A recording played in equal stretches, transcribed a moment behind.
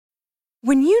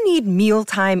When you need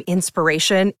mealtime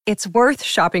inspiration, it's worth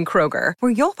shopping Kroger,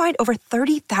 where you'll find over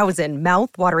 30,000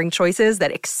 mouth-watering choices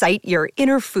that excite your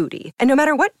inner foodie. And no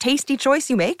matter what tasty choice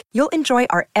you make, you'll enjoy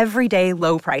our everyday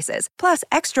low prices, plus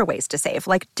extra ways to save,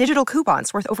 like digital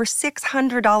coupons worth over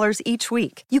 $600 each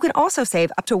week. You can also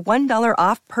save up to $1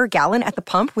 off per gallon at the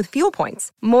pump with fuel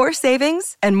points. More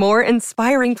savings and more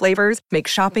inspiring flavors make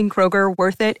shopping Kroger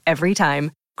worth it every time.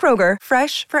 Kroger,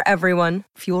 fresh for everyone.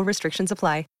 Fuel restrictions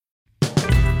apply.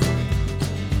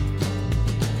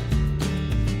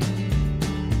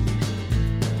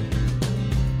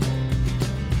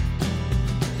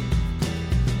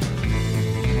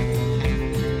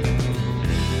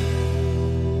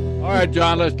 All right,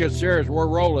 John, let's get serious. We're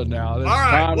rolling now. All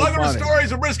right, welcome to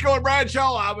Stories of Briscoe and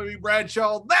Bradshaw. I would be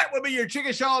Bradshaw. That would be your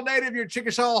Chickasaw native, your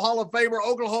Chickasaw Hall of Famer,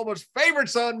 Oklahoma's favorite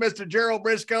son, Mr. Gerald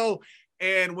Briscoe.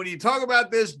 And when you talk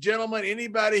about this gentleman,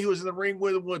 anybody who was in the ring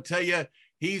with him will tell you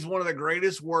he's one of the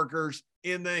greatest workers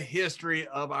in the history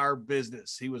of our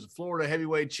business. He was a Florida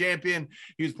heavyweight champion.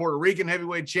 He was Puerto Rican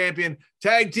heavyweight champion,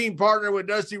 tag team partner with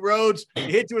Dusty Rhodes. He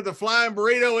hit you with the flying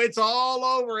burrito. It's all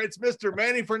over. It's Mr.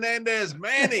 Manny Fernandez.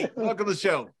 Manny, welcome to the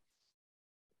show.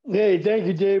 Hey, thank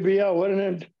you, JBL. What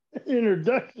an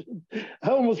introduction. I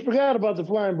almost forgot about the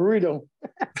flying burrito.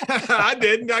 I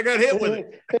didn't. I got hit with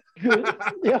it.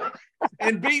 Yeah.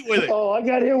 And beat with it. Oh, I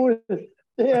got hit with it.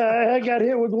 Yeah, I got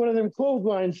hit with one of them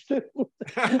clotheslines too.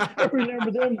 I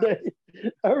remember them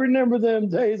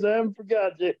days. I haven't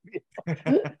forgot, JB.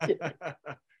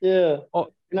 Yeah. Oh,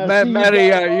 Manny,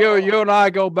 you and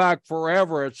I go back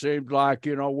forever. It seems like,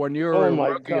 when you were a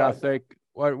rookie, God. I think.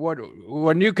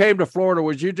 When you came to Florida,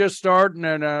 was you just starting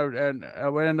and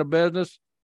in the business?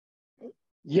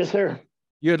 Yes, sir.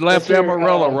 You had left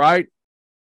Amarillo, right?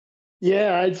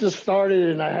 Yeah, I just started,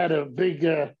 and I had a big.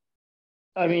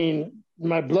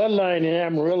 My bloodline in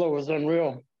Amarillo was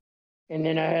unreal, and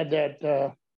then I had had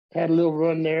a little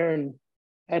run there, and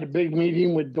had a big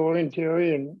meeting with Dorian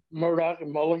Terry and Murdoch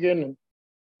and Mulligan, and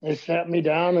they sat me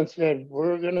down and said,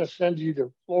 "We're going to send you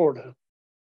to Florida."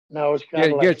 And I was kind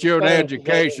of like, get you an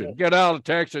education. Get out of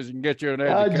Texas and get you an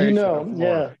education. How'd you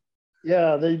know?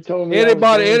 Yeah. They told me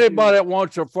anybody that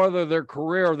wants to further their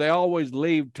career, they always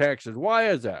leave Texas. Why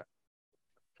is that?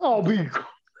 Oh,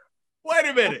 Wait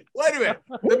a minute. The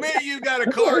minute you got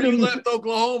a car, you left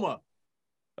Oklahoma.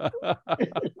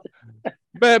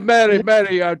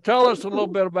 Manny, tell us a little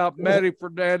bit about Manny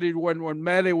Fernandez when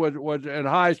Manny was in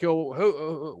high school.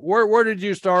 Where did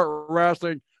you start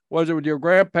wrestling? Was it with your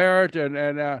grandparents?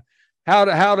 And how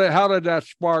did that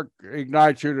spark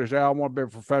ignite you to say, I want to be a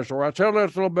professional wrestler? Tell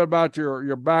us a little bit about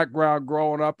your background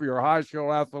growing up, your high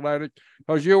school athletics,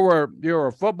 because you were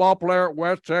a football player at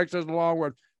West Texas along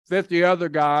with 50 other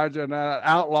guys in that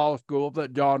outlaw school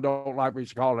that John don't like me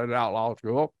to call it an outlaw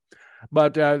school.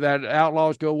 But that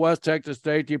outlaw school, West Texas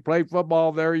State, you played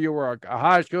football there. You were a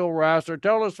high school wrestler.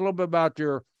 Tell us a little bit about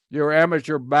your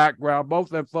amateur background,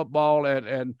 both in football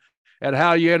and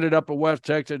how you ended up at West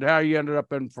Texas and how you ended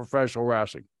up in professional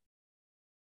wrestling.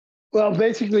 Well,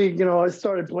 basically, I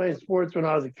started playing sports when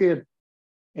I was a kid.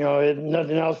 I had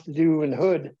nothing else to do in the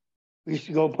hood. We used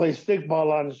to go play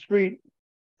stickball on the street.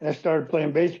 And I started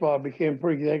playing baseball. I became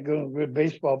pretty good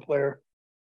baseball player.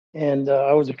 And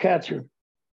I was a catcher.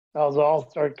 I was an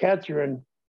all-star catcher. And,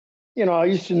 I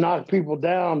used to knock people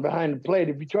down behind the plate.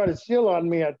 If you try to steal on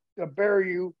me, I'd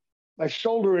bury you, my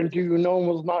shoulder into you, and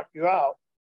almost knock you out.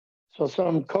 So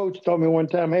some coach told me one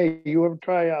time, hey, you ever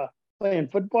try playing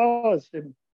football? I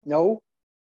said, no.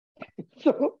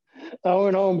 So I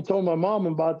went home and told my mom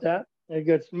about that. And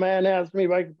this man asked me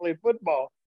if I could play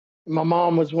football. My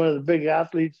mom was one of the big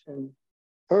athletes in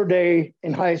her day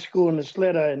in high school in the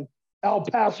Slida in El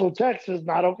Paso, Texas,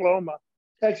 not Oklahoma,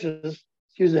 Texas.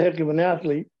 She was a heck of an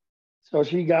athlete. So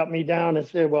she got me down and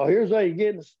said, well, here's how you get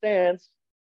in the stance.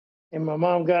 And my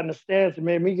mom got in the stance and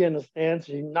made me get in the stance.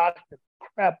 She knocked the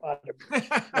crap out of me.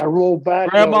 I rolled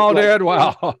back. Grandma did?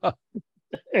 Wow.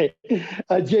 Hey,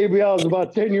 JB, I was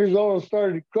about 10 years old and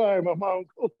started to cry. My mom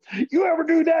goes, you ever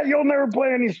do that, you'll never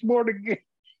play any sport again.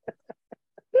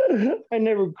 I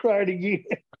never cried again.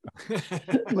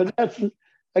 But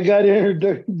I got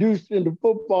introduced into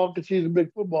football because she's a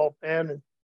big football fan. And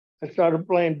I started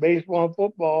playing baseball and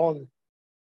football. And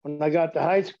when I got to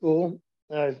high school,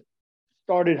 I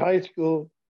started high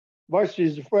school varsity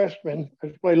as a freshman.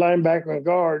 I played linebacker and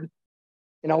guard.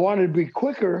 And I wanted to be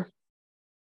quicker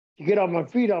to get off my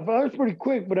feet off. I was pretty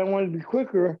quick, but I wanted to be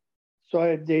quicker.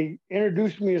 So they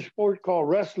introduced me to a sport called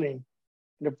wrestling.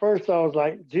 And at first I was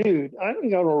like, dude, I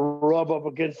ain't got to rub up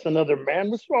against another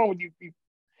man. What's wrong with you people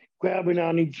grabbing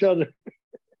on each other?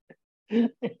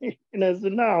 And I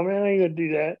said, no, man, I ain't going to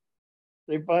do that.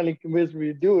 they finally convinced me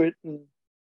to do it. And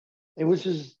it was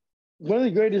just one of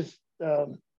the greatest,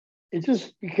 it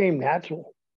just became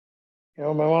natural. You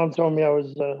know, my mom told me I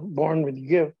was born with a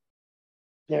gift.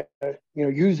 Yeah,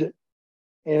 use it.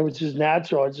 And it was just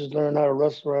natural. I just learned how to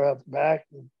wrestle right off the back.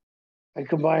 And I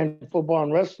combined football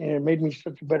and wrestling, and it made me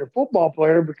such a better football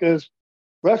player because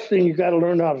wrestling, you got to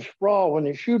learn how to sprawl when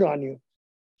they shoot on you.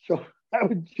 So I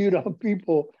would shoot on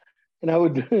people, and I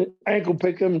would ankle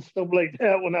pick them and stuff like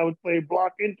that when I was playing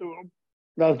block into them.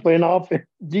 When I was playing offense,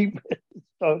 defense.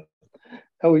 So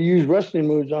I would use wrestling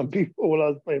moves on people when I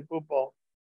was playing football.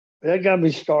 But that got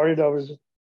me started. I was a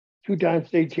two-time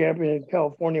state champion in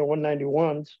California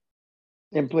 191s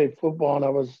and played football, and I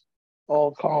was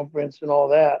all conference and all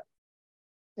that.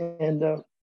 And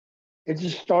it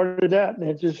just started that, and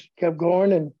it just kept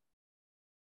going. And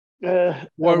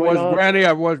was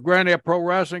Granny a pro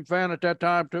wrestling fan at that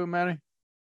time too, Manny?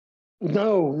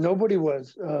 No, nobody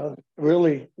was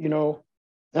really. None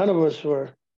of us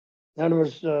were. None of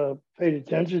us paid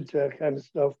attention to that kind of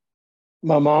stuff.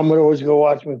 My mom would always go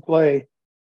watch me play.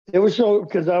 It was so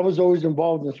because I was always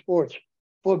involved in sports,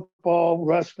 football,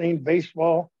 wrestling,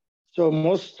 baseball. So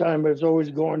most of the time, I was always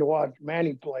going to watch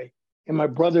Manny play. And my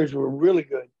brothers were really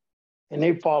good, and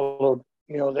they followed.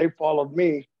 They followed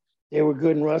me. They were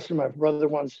good in wrestling. My brother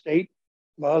won state.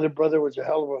 My other brother was a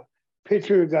hell of a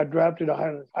pitcher. Got drafted out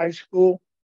of high school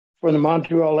for the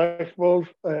Montreal Expos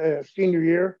senior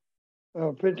year.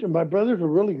 Pitcher. My brothers were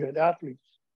really good athletes.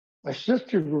 My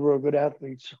sisters were real good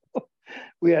athletes.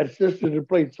 We had sisters that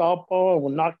played softball and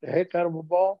would knock the heck out of a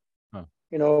ball. Huh.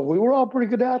 We were all pretty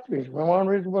good athletes. My mom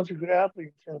raised a bunch of good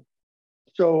athletes. And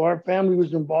so our family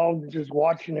was involved in just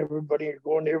watching everybody and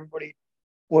going to everybody.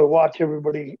 We'd watch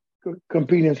everybody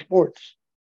compete in sports.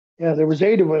 Yeah, there was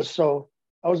 8 of us, so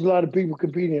I was a lot of people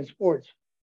competing in sports.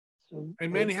 So,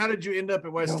 and Manny, how did you end up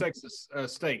at West Texas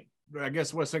State? I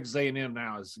guess West Texas A&M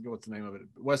now is what's the name of it?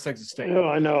 West Texas State.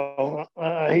 I know.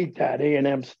 I hate that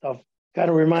A&M stuff. Kind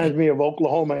of reminds me of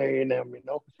Oklahoma A&M,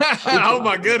 Oh,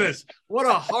 my goodness. What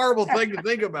a horrible thing to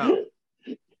think about.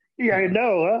 Yeah, I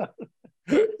know,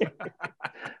 huh?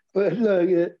 But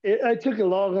look, I took a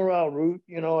long route.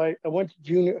 I went to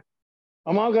junior.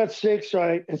 My mom got sick,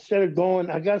 so instead of going,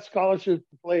 I got scholarships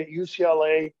to play at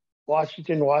UCLA,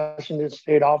 Washington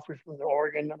State offers from the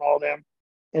Oregon and all them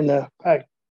in the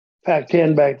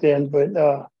Pac-10 back then. But,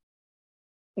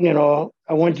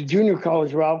 I went to junior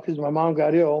college route because my mom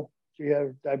got ill. She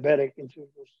had diabetic and she was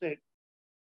sick.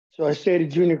 So I stayed at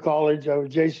junior college. I was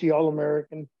JC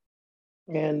All-American.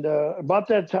 And about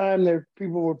that time,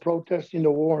 people were protesting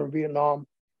the war in Vietnam.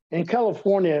 In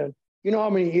California, you know how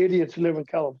many idiots live in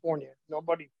California?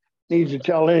 Nobody needs to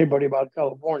tell anybody about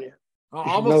California.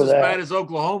 Almost as bad as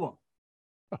Oklahoma.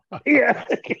 Yeah.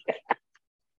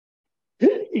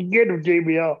 You get them,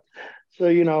 JBL.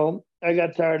 So, I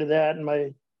got tired of that. And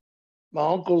my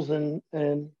uncles and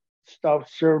stuff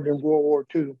served in World War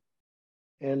II.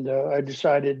 And I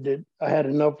decided that I had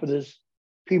enough of this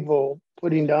people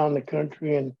putting down the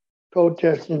country and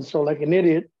protesting. So like an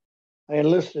idiot, I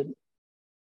enlisted.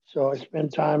 So I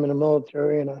spent time in the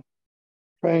military and I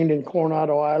trained in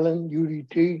Coronado Island,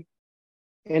 UDT,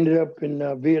 ended up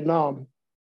in Vietnam.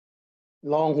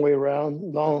 Long way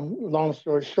around, long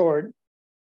story short,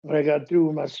 when I got through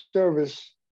with my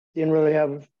service, didn't really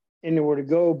have anywhere to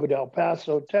go but El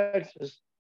Paso, Texas,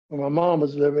 where my mom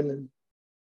was living. And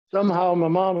somehow my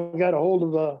mom got a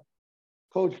hold of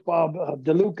Coach Bob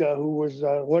DeLuca, who was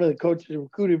one of the coaches who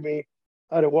recruited me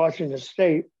out of Washington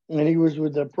State. And he was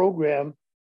with the program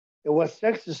at West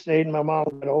Texas State. And my mom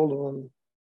got a hold of him,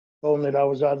 told him that I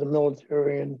was out of the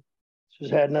military and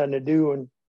just had nothing to do. And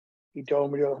he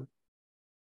told me to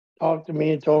talk to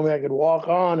me and told me I could walk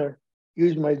on or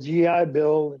use my GI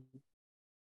Bill. And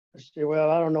I said, well,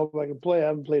 I don't know if I can play. I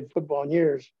haven't played football in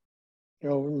years,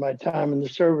 my time in the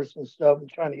service and stuff and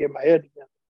trying to get my head together.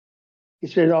 He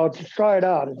said, oh, just try it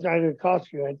out. It's not going to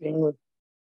cost you anything.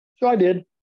 So I did.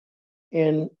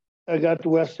 And I got to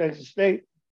West Texas State.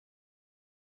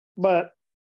 But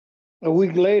a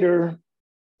week later,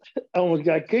 I almost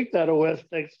got kicked out of West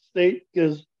Texas State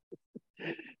because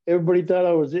everybody thought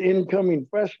I was an incoming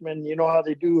freshman. You know how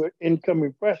they do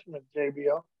incoming freshmen,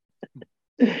 JBL.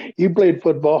 You played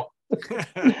football.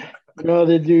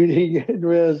 They do. He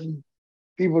res.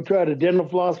 People try to dental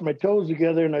floss my toes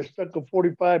together, and I stuck a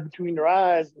 45 between their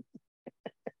eyes.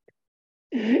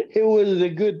 It was a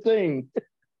good thing.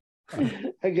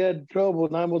 I got in trouble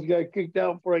and I almost got kicked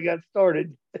out before I got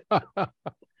started.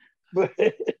 But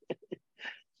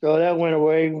so that went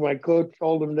away. My coach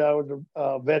told him that I was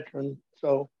a veteran,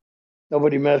 so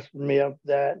nobody messed with me after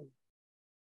that.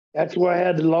 That's where I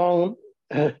had the long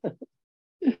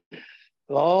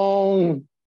long,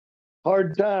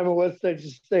 hard time at West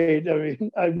Texas State. I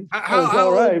mean, I was How all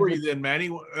old right. were you then, Manny?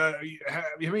 How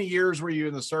many years were you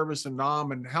in the service in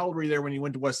Nam, and how old were you there when you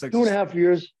went to West Texas? 2.5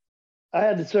 years. I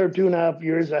had to serve 2.5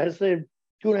 years. I had to serve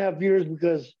 2.5 years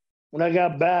because when I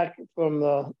got back from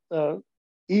the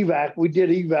evac, we did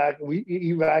evac. We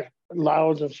evac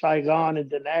Laos and Saigon and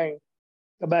Da Nang.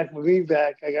 Got back from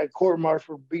evac. I got court-martialed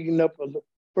for beating up a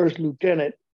first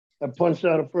lieutenant. I punched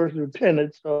out a first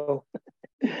lieutenant, so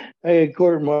I had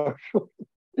court-martialed.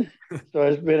 So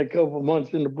I spent a couple of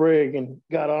months in the brig and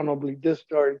got honorably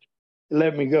discharged. They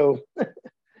let me go.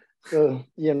 So,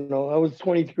 I was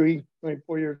 23,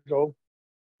 24 years old.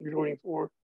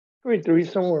 24, 23,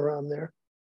 somewhere around there.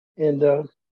 And it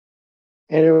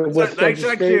was that's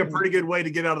actually a pretty good way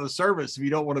to get out of the service if you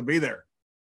don't want to be there.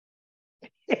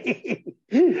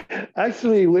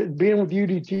 Actually, being with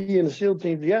UDT and the SEAL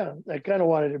teams, yeah, I kind of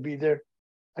wanted to be there.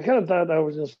 I kind of thought I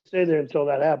was going to stay there until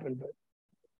that happened,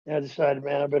 but I decided,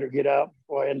 man, I better get out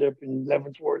before I end up in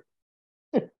Leavenworth.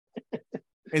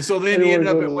 And so then you ended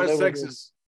up at West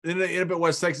Texas. Then they ended up at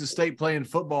West Texas State playing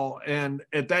football. And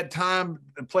at that time,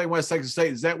 playing West Texas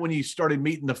State, is that when you started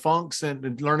meeting the Funks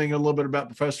and learning a little bit about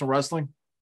professional wrestling?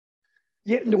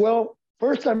 Yeah, well,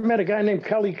 first I met a guy named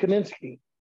Kelly Kaninsky,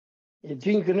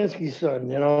 Gene Kaninsky's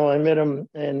son. I met him,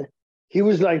 and he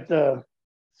was like the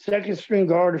second string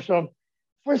guard or something.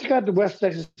 First got to West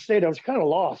Texas State, I was kind of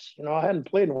lost. I hadn't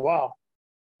played in a while.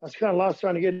 I was kind of lost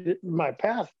trying to get my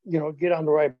path, get on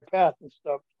the right path and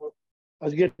stuff. So I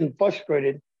was getting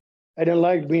frustrated. I didn't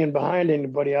like being behind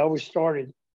anybody. I always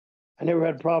started. I never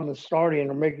had problems starting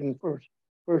or making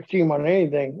first team on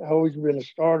anything. I always been a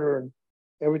starter in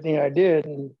everything I did,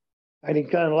 and I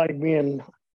didn't kind of like being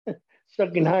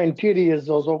sucking hind titty, as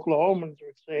those Oklahomans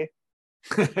would say.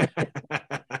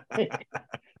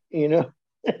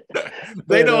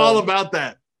 They know all about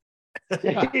that.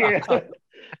 Yeah.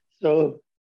 So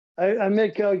I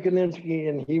met Kelly Kaninsky,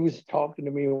 and he was talking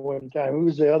to me one time. He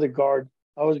was the other guard.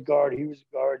 I was guard. He was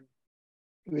guard.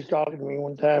 He was talking to me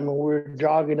one time, and we were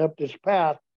jogging up this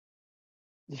path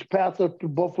up to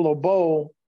Buffalo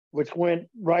Bowl, which went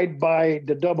right by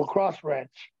the Double Cross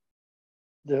Ranch.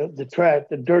 The track,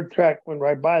 the dirt track went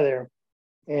right by there.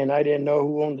 And I didn't know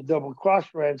who owned the Double Cross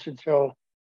Ranch until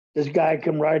this guy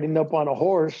come riding up on a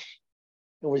horse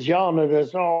and was yelling at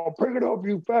us, "Oh, pick it up,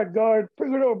 you fat guys, pick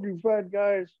it up, you fat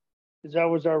guys." Because that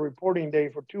was our reporting day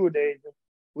for 2 days.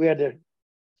 We had to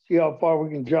see how far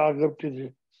we can jog up to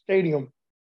the stadium.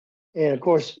 And of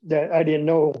course, that I didn't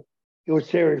know it was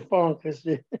Terry Funk.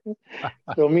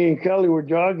 So me and Kelly were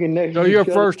jogging next. So to your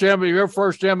each first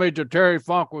other. image of Terry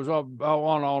Funk was on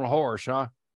a horse, huh?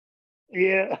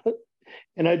 Yeah.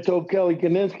 And I told Kelly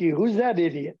Kaninsky, "Who's that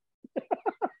idiot?"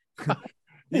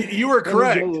 You were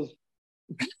correct.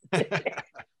 I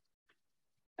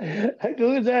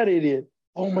go, "Who's that idiot?"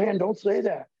 "Oh man, don't say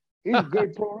that. He's a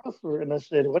great pro wrestler." And I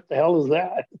said, "What the hell is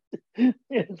that?"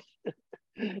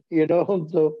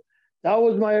 So that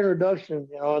was my introduction,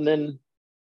 and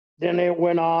then it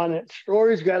went on.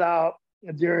 Stories got out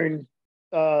during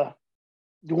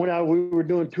when we were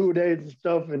doing 2 days and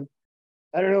stuff, and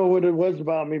I don't know what it was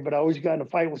about me, but I always got in a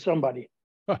fight with somebody.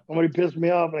 Somebody pissed me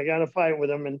off, and I got in a fight with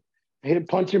them, and I hit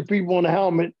punching people in the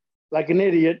helmet like an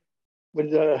idiot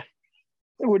with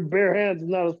bare hands is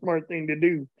not a smart thing to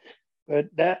do. But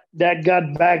that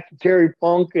got back to Terry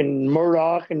Funk and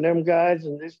Murdoch and them guys,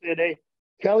 and they said, "Hey,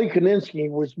 Kelly Kaninsky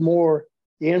was more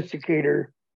the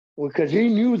instigator because he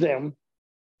knew them,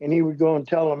 and he would go and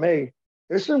tell them, 'Hey,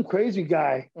 there's some crazy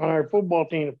guy on our football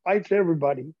team that fights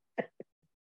everybody.'"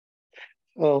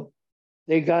 So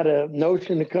they got a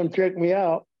notion to come check me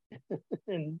out,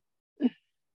 and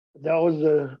that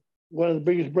was one of the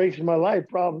biggest breaks in my life,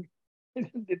 probably.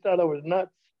 They thought I was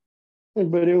nuts,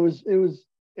 but it was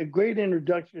a great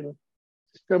introduction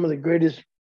to some of the greatest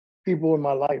people in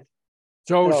my life.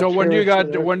 So when you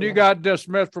got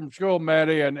dismissed from school,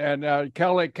 Manny, and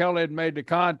Kelly had made the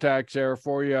contacts there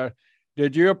for you,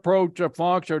 did you approach the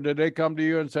Funks, or did they come to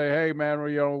you and say, "Hey man,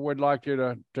 we'd like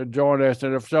you to join us"?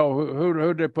 And if so, who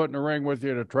did they put in the ring with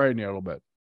you to train you a little bit?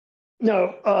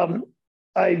 No,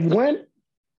 I went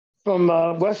from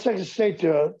West Texas State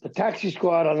to the taxi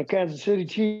squad on the Kansas City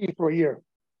Chiefs for a year.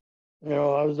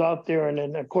 I was out there, and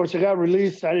then of course I got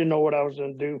released. I didn't know what I was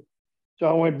going to do, so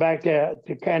I went back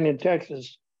to Canyon,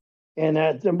 Texas. And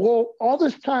all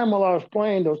this time while I was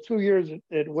playing, those 2 years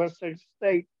at West Texas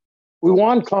State, we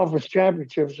won conference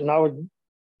championships, and I was,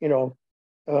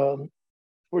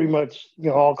 pretty much,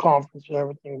 all conference and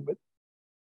everything. But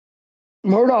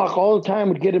Murdoch all the time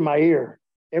would get in my ear.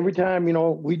 Every time,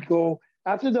 we'd go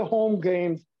after the home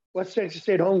games, West Texas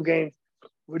State home games,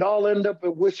 we'd all end up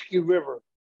at Whiskey River.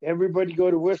 Everybody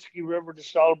go to Whiskey River to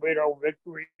celebrate our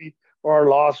victory or our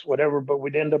loss, whatever, but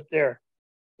we'd end up there.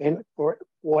 And for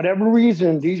whatever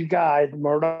reason, these guys,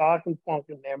 Murdoch and Funk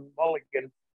and them,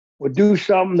 Mulligan, would do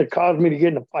something that caused me to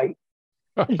get in a fight.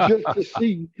 just to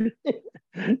see,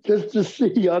 just to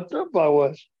see how tough I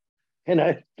was. And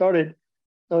I started,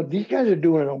 oh, these guys are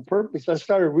doing it on purpose. I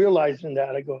started realizing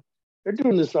that. I go, they're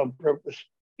doing this on purpose.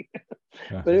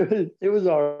 But it was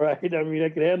all right. I mean, I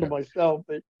could handle myself.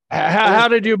 But how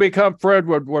did you become friends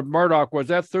with Murdoch? Was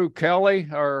that through Kelly,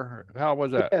 or how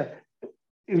was that?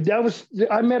 Yeah,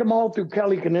 I met them all through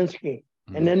Kelly Kaninsky,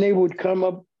 and then they would come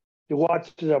up to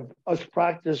watch us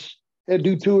practice. They'd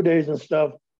do 2-a-days and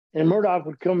stuff. And Murdoch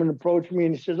would come and approach me,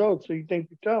 and he says, "Oh, so you think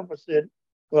you're tough?" I said,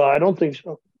 "Well, I don't think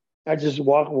so." I just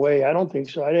walk away. I don't think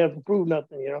so. I didn't have to prove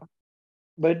nothing, you know.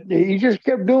 But he just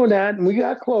kept doing that, and we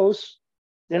got close.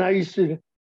 Then I used to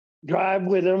drive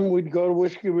with him. We'd go to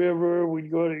Whiskey River. We'd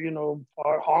go to,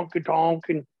 honky tonk,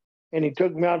 and he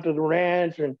took me out to the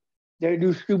ranch, and they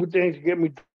do stupid things to get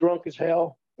me drunk as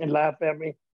hell and laugh at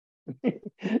me.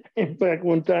 In fact,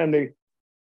 one time they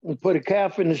put a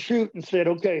calf in the chute and said,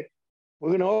 "Okay, we're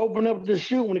going to open up the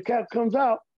chute. When the calf comes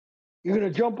out, you're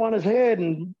going to jump on his head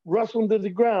and wrestle him to the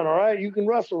ground, all right? You can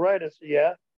wrestle, right?" I said,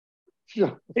 "Yeah."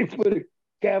 So they put a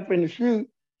calf in the chute,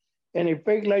 and they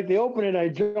faked like they opened it. I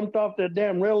jumped off that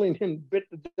damn railing and bit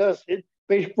the dust. It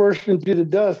face first into the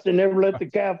dust and never let the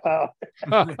calf out.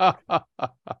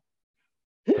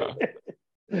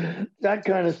 That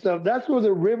kind of stuff. That's where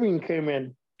the ribbing came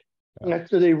in.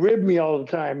 That's where they ribbed me all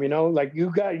the time, like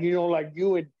you got, like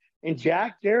you and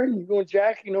Jack there, and you go,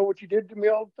 "Jack, you know what you did to me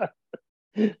all the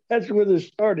time." That's where this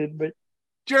started. But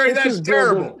Jerry, that's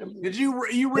terrible. Did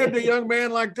you ribbed a young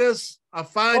man like this? A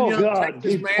fine young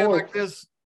Texas man like this?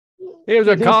 He was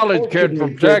a college kid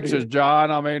from Texas,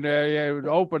 John. I mean, it was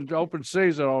open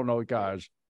season on those guys.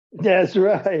 That's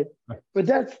right. But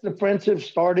that's the friendship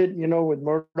started, with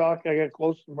Murdoch. I got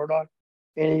close to Murdoch,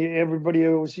 and everybody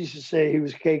always used to say he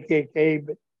was KKK,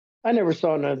 but I never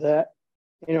saw none of that.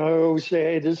 I always say,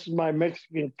 "Hey, this is my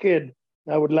Mexican kid."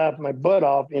 I would laugh my butt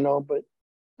off, but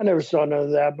I never saw none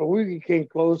of that. But we became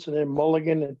close, and then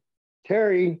Mulligan and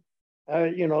Terry,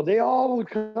 they all would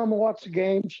come and watch the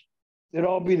games. They'd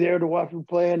all be there to watch me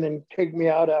play and then take me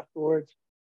out afterwards.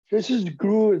 This just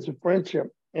grew as a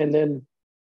friendship. And then,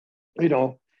 I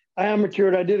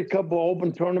amateured. I did a couple of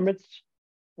open tournaments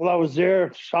while I was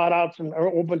there, shot outs and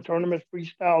open tournaments,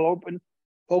 freestyle open,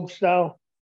 folk style.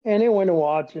 And they went to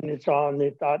watch, and it's on. They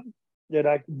thought that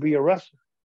I could be a wrestler.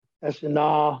 I said,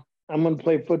 "Nah, I'm going to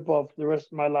play football for the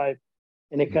rest of my life."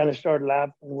 And they kind of started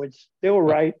laughing, which they were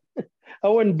right. I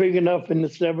wasn't big enough in the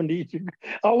 70s.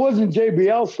 I wasn't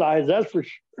JBL size, that's for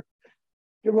sure.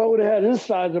 If I would have had his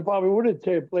size, I probably would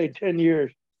have played 10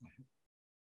 years.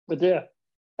 But yeah,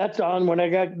 that's on. When I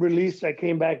got released, I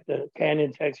came back to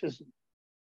Canyon, Texas.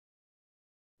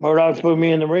 Murdoch put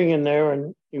me in the ring in there,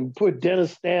 and he put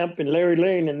Dennis Stamp and Larry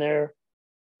Lane in there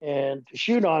and to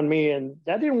shoot on me. And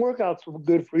that didn't work out so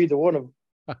good for either one of them.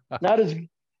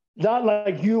 Not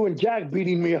like you and Jack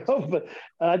beating me up, but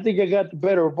I think I got the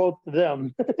better of both of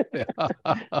them.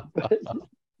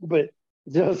 but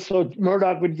just so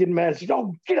Murdoch would get mad. He said,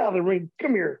 "Oh, get out of the ring.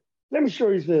 Come here. Let me show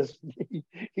you this."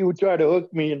 He would try to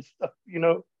hook me and stuff,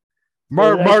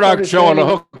 Murdoch showing a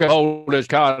hook and hold is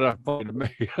kind of funny to me.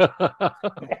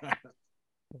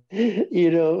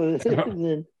 And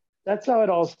then that's how it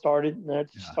all started. And that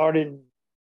started.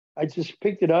 I just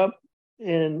picked it up,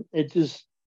 and it just.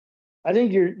 I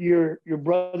think your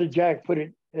brother Jack put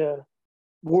it the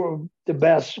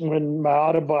best when my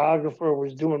autobiographer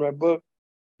was doing my book,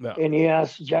 and he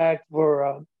asked Jack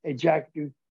for Jack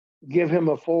to give him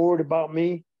a forward about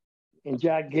me, and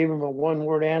Jack gave him a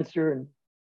one-word answer, and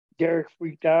Derek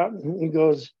freaked out, and he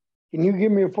goes, "Can you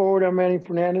give me a forward on Manny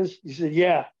Fernandez?" He said,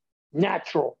 "Yeah,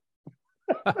 natural."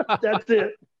 That's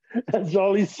it. That's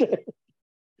all he said.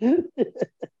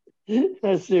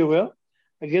 I said, "Well,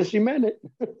 I guess he meant it."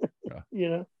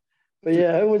 But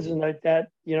yeah, it wasn't like that.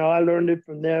 I learned it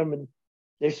from them, and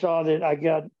they saw that I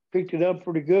picked it up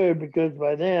pretty good, because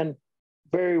by then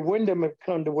Barry Windham had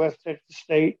come to West Texas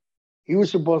State. He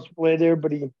was supposed to play there,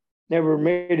 but he never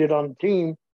made it on the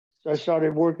team. So I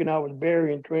started working out with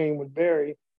Barry and training with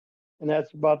Barry. And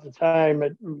that's about the time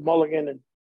that Mulligan and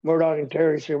Murdoch and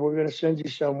Terry said, "We're going to send you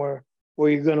somewhere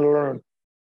where you're going to learn." I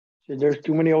said, "There's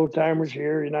too many old timers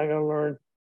here. You're not going to learn.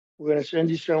 We're going to send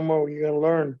you somewhere where you're going to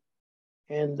learn."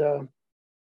 And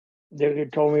they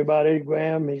told me about Eddie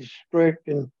Graham. He's strict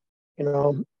and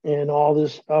all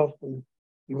this stuff. And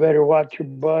you better watch your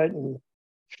butt and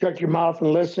shut your mouth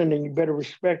and listen. And you better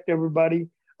respect everybody.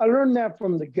 I learned that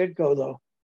from the get-go, though.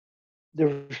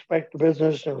 to respect the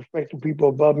business and respect the people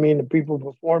above me and the people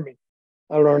before me.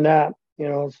 I learned that,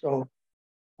 So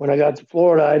when I got to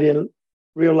Florida, I didn't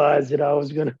realize that I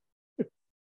was going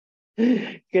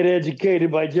to get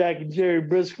educated by Jack and Jerry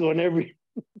Briscoe and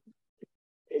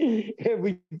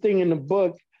everything in the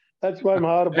book. That's why my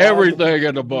autobiography. Everything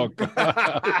in the book.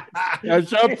 And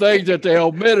some things that they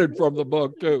omitted from the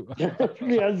book, too.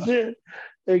 That's it.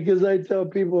 Because I tell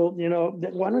people,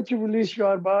 why don't you release your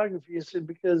autobiography? I said,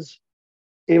 because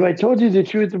if I told you the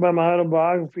truth about my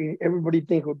autobiography, everybody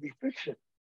think it would be fiction.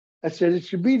 I said, it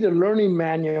should be the learning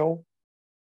manual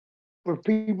for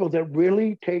people that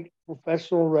really take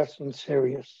professional wrestling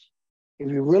serious. If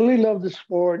you really love the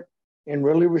sport and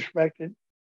really respect it,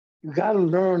 you got to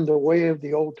learn the way of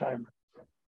the old timer,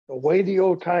 the way the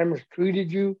old timers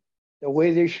treated you, the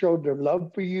way they showed their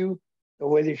love for you, the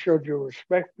way they showed their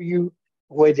respect for you,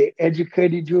 the way they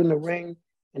educated you in the ring,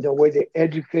 and the way they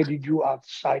educated you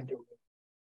outside the ring.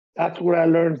 That's what I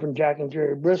learned from Jack and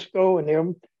Jerry Briscoe and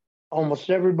them, almost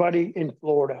everybody in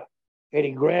Florida.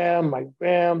 Eddie Graham, Mike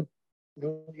Graham,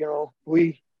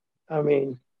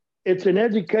 it's an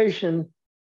education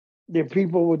that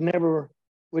people would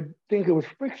think it was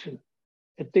fiction.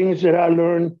 The things that I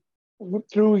learned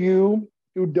through you,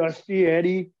 through Dusty,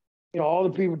 Eddie, all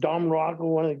the people, Dom Rocco,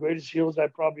 one of the greatest heels I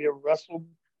probably ever wrestled,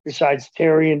 besides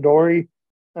Terry and Dory.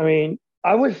 It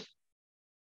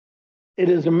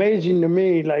is amazing to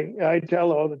me, like I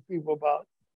tell all the people about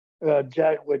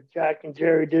what Jack and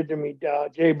Jerry did to me,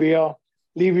 JBL,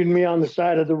 leaving me on the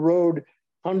side of the road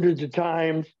hundreds of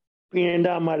times, peeing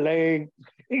down my leg.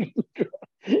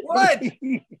 What?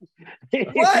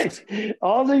 What?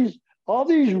 All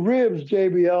these ribs,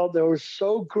 JBL, that were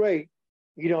so great,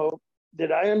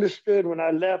 that I understood when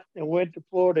I left and went to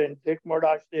Florida, and Dick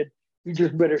Murdoch said, you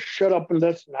just better shut up and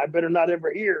listen. I better not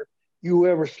ever hear you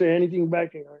ever say anything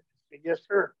back to her. I said, yes,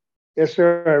 sir. Yes,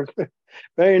 sir. I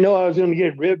didn't know I was going to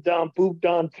get ribbed on, pooped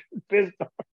on, pissed on.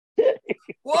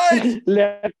 What?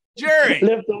 Jerry.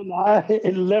 Left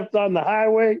on the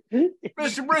highway.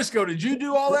 Mr. Briscoe, did you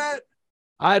do all that?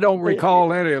 I don't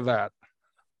recall any of that.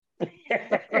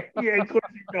 Yeah, of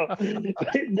course you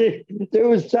don't. There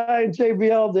was times,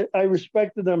 JBL, that I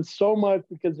respected them so much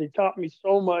because they taught me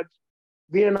so much.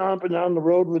 Being up and down the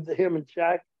road with him and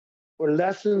Jack were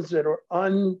lessons that are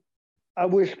I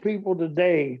wish people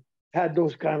today had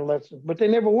those kind of lessons, but they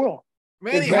never will.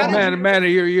 Manny,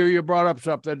 you brought up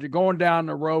something. Going down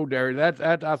the road there,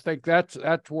 I think that's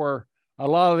where a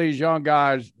lot of these young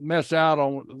guys miss out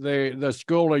on the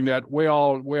schooling that we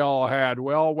all had.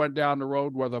 We all went down the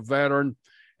road with a veteran,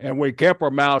 and we kept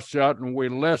our mouths shut and we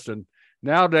listened.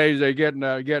 Nowadays, they get in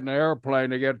an airplane,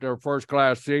 they get their first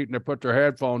class seat, and they put their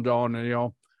headphones on, and they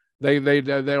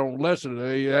don't listen.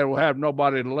 They don't have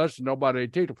nobody to listen, nobody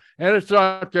to teach them, and it's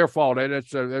not their fault. And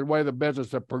it's the way the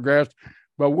business has progressed.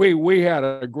 But we had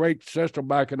a great system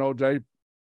back in those days.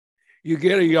 You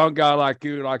get a young guy like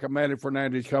you, like a Manny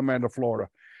Fernandez, come into Florida.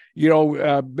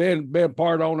 Being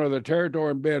part owner of the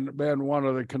territory and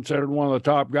being considered one of the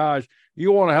top guys,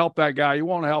 you want to help that guy. You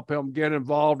want to help him get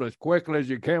involved as quickly as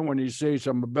you can when you see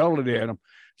some ability in him.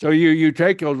 So you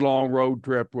take those long road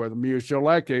trips with him. You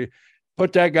select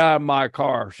put that guy in my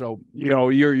car. So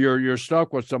you're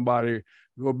stuck with somebody.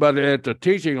 But it's a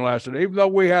teaching lesson. Even though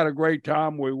we had a great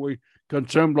time, we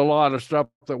consumed a lot of stuff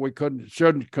that we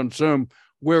shouldn't consume.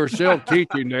 We were still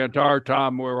teaching the entire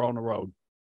time we were on the road.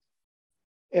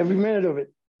 Every minute of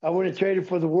it. I wouldn't trade it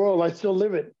for the world. I still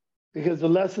live it because the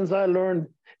lessons I learned,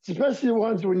 especially the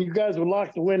ones when you guys would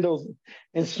lock the windows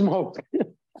and smoke.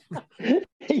 I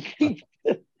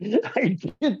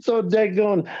get so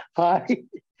daggone high.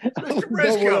 Mr.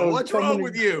 Briscoe, what's wrong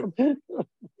with you?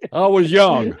 I was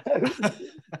young.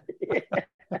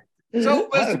 So,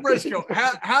 Mr. Briscoe,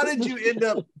 how did you end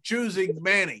up choosing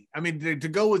Manny? I mean, to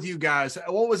go with you guys.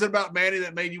 What was it about Manny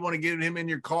that made you want to get him in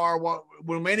your car?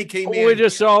 When Manny came in? We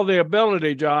just saw the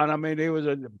ability, John. I mean, he was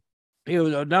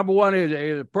a number one.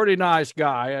 He was a pretty nice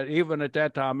guy. Even at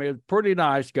that time, he was a pretty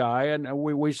nice guy. And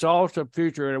we saw some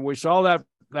future, and we saw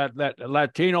that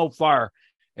Latino fire.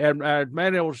 And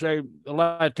Manny will say, the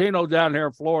Latinos down here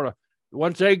in Florida,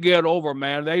 once they get over,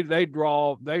 man, they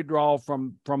draw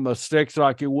from the sticks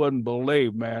like you wouldn't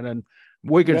believe, man. And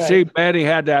we can see Manny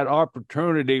had that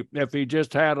opportunity if he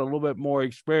just had a little bit more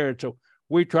experience. So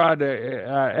we tried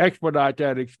to expedite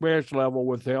that experience level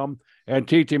with him and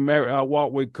teach him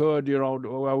what we could, while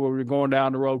we were going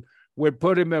down the road. We'd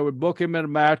book him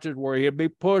in matches where he'd be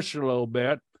pushed a little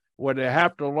bit, where they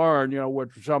have to learn,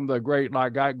 with some of the great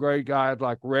guys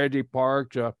like Reggie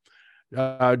Parks,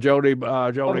 Jody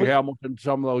Hamilton,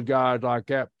 some of those guys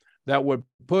like that would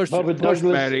push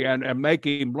Manny and make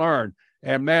him learn.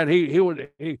 And man,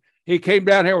 he came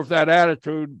down here with that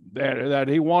attitude that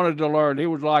he wanted to learn. He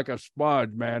was like a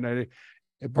sponge, man.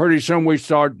 And pretty soon we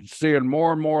started seeing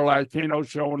more and more Latinos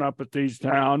showing up at these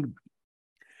towns.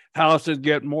 Houses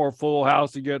getting more full.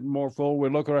 We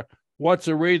look at what's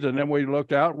the reason. Then we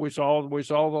looked out. We saw the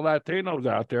Latinos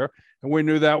out there, and we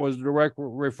knew that was a direct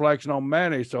reflection on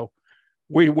Manny. So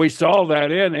we saw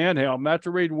that in him. That's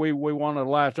the reason we wanted to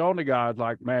latch on to guys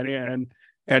like Manny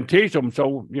and teach them.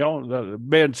 So,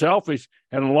 being selfish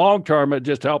in the long term, it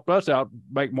just helped us out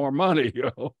make more money,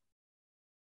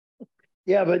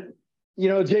 Yeah, but,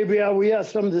 JBL, we had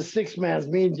some of the six mans,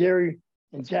 me and Jerry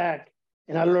and Jack,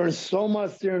 and I learned so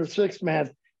much during the six mans,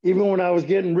 even when I was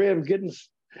getting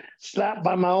slapped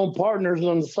by my own partners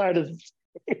on the side of the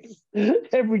face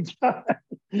every time.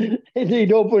 And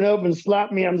they'd open up and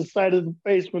slap me on the side of the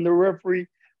face when the referee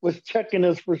was checking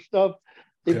us for stuff.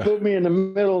 They put me in the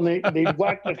middle and they'd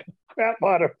whack the crap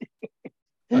out of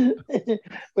me.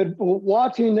 But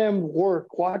watching them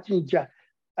work, watching Jack,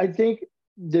 I think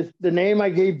the name I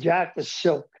gave Jack was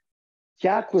Silk.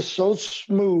 Jack was so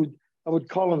smooth, I would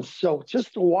call him Silk.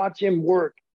 Just to watch him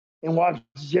work and watch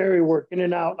Jerry work in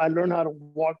and out. I learned how to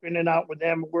walk in and out with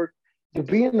them, work. To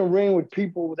be in the ring with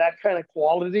people with that kind of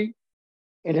quality,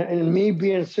 and me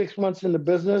being 6 months in the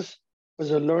business was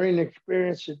a learning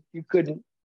experience that you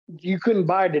couldn't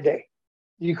buy today.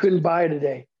 You couldn't buy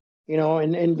today,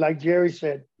 and like Jerry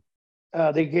said,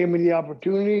 they gave me the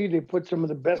opportunity. They put some of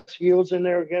the best heels in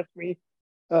there against me.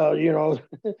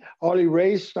 Harley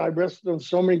Race, I wrestled him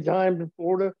so many times in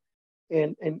Florida.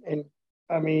 And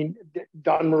I mean,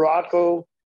 Don Morocco.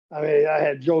 I mean, I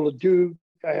had Joe LeDuc.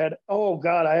 I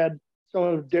had some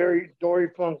of Dory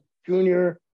Funk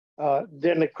Jr.,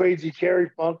 then the Crazy Terry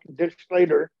Funk, Dick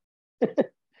Slater.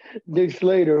 Dick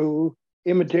Slater, who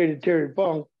imitated Terry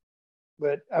Funk.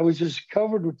 But I was just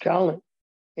covered with talent.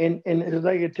 And as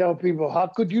I could tell people, how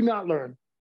could you not learn?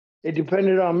 They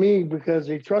depended on me because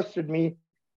they trusted me,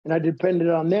 and I depended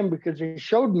on them because they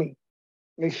showed me.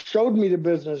 They showed me the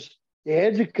business. They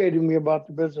educated me about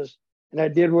the business, and I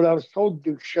did what I was told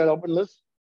to do, shut up and listen.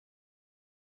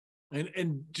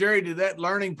 And Jerry, did that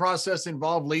learning process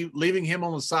involve leaving him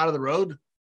on the side of the road?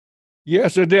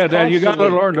 Yes, it did. And you got to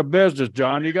learn the business,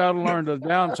 John. You got to learn the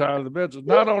downside of the business,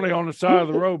 not only on the side of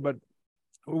the road, but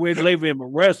we'd leave him at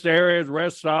rest areas,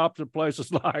 rest stops, and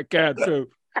places like that, too.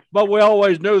 But we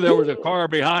always knew there was a car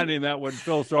behind him that would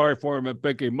feel sorry for him and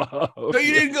pick him up. So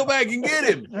you didn't go back and get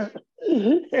him?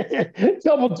 A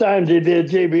couple times they did,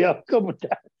 JBL. A couple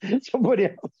times. Somebody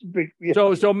else picked me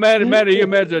up. So Manny, you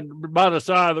mentioned by the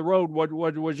side of the road.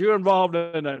 Was you involved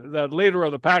in the leader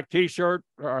of the pack T-shirt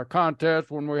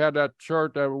contest when we had that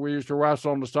shirt that we used to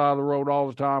wrestle on the side of the road all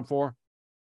the time for?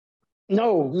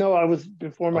 No, I was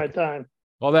before my time.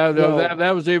 Well,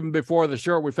 that was even before the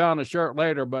shirt. We found the shirt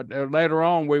later, but later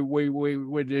on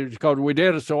we did, because we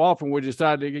did it so often, we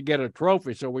decided to get a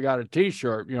trophy. So we got a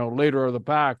T-shirt, leader of the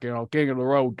pack, king of the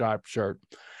road type shirt.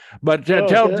 But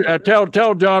tell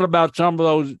John about some of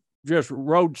those just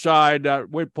roadside that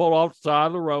we'd pull off the side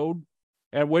of the road,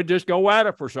 and we'd just go at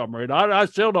it for some reason. I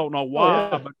still don't know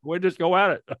why, but we'd just go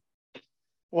at it.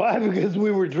 Why? Because we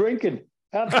were drinking.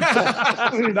 No.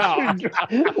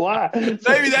 Why?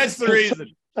 Maybe that's the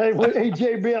reason. Hey,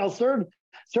 JBL,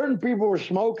 certain people were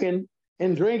smoking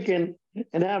and drinking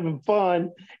and having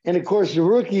fun, and of course the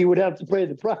rookie would have to pay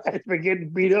the price for getting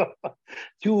beat up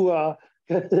to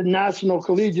the National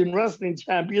Collegiate Wrestling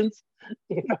Champions.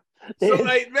 So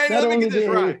let me get this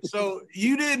right. So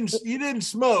you didn't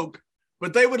smoke,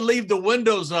 but they would leave the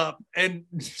windows up, and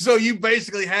so you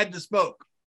basically had to smoke.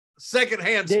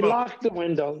 Secondhand smoke. They locked the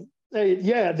windows.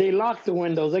 They locked the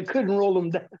windows. They couldn't roll them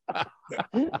down.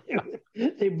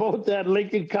 They both had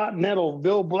Lincoln Continental,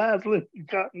 Bill Blass Lincoln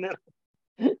Continental.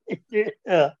 One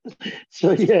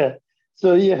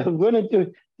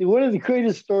of the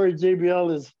greatest stories,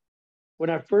 JBL, is when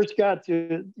I first got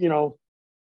to,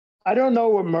 I don't know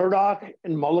what Murdoch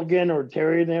and Mulligan or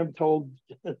Terry and them told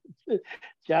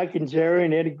Jack and Jerry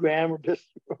and Eddie Graham or just,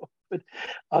 but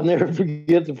I'll never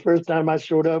forget the first time I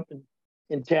showed up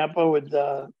in Tampa with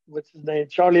what's his name,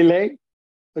 Charlie Lay.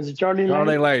 Was it Charlie Lay?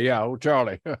 Charlie Lay, yeah, old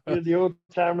Charlie. The old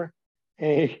timer.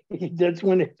 And that's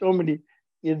when they told me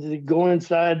to go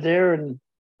inside there, and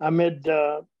I met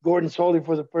Gordon Soley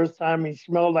for the first time. He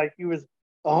smelled like he was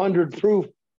 100 proof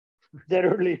that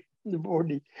early in the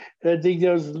morning. And I think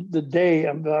that was the day.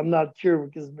 I'm not sure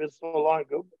because it's been so long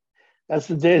ago. But that's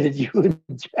the day that you and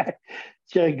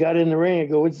Jack got in the ring and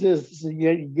go, "What's this?" I said, "You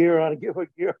got your gear on." I get my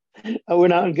gear. I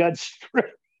went out and got straight.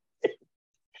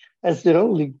 I said,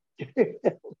 "Holy,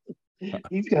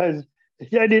 these guys!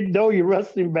 I didn't know your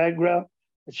wrestling background,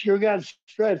 It sure got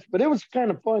stretched, but it was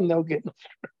kind of fun though getting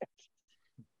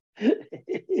stretched.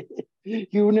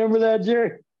 You remember that,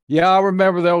 Jerry? Yeah, I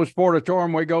remember those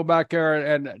sportatorium. We go back there,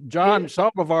 and John,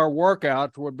 some of our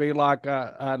workouts would be like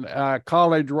a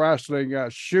college wrestling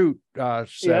shoot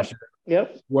session.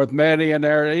 Yep. With Manny in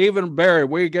there, even Barry.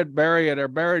 We get Barry in there.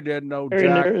 Barry didn't know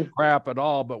jack crap at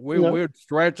all, but we would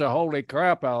stretch the holy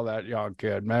crap out of that young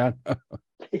kid, man.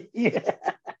 Yeah.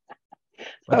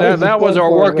 But that was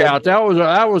our workout. That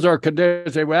was our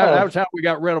conditioning. That was how we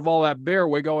got rid of all that beer.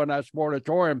 We go in that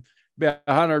sportatorium, be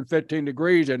 115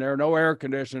 degrees in there, no air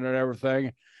conditioning and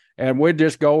everything, and we'd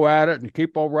just go at it and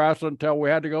keep on wrestling until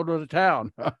we had to go to the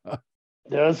town.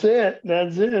 That's it.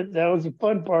 That was the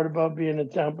fun part about being in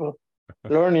Tampa,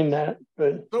 learning that.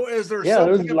 But so, is there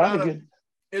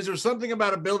something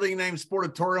about a building named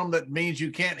Sportatorium that means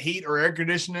you can't heat or air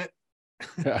condition it?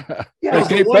 Yeah, they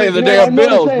keep paying the damn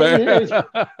bills, man.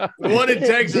 The one in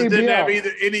Texas didn't have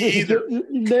either.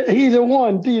 Either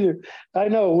one. I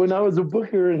know when I was a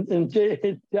booker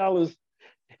in Dallas,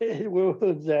 what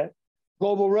was that?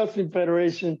 Global Wrestling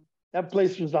Federation. That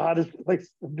place was the hottest place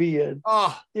to be in.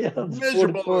 Oh, yeah,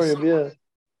 miserable. Yeah.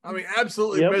 I mean,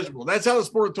 absolutely miserable. That's how the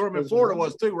sportatorium in Florida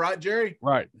was too, right, Jerry?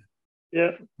 Right.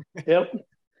 Yep.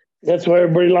 That's why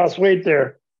everybody lost weight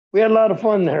there. We had a lot of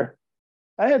fun there.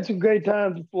 I had some great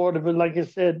times in Florida, but like I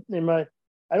said,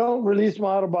 I don't release my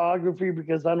autobiography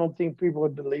because I don't think people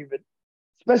would believe it,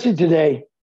 especially today,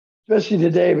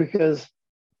 because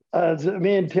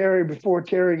me and Terry, before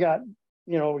Terry got,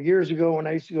 years ago when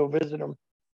I used to go visit him,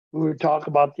 we would talk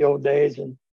about the old days,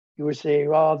 and he would say,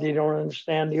 "Well, they don't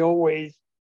understand the old ways."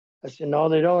 I said, "No,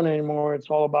 they don't anymore.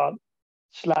 It's all about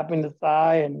slapping the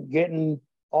thigh and getting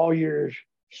all your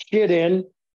shit in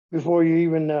before you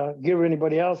even give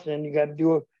anybody else in. You got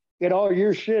to get all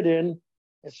your shit in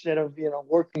instead of,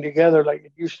 working together like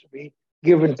it used to be,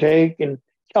 give and take and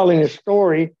telling a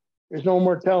story. There's no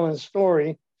more telling a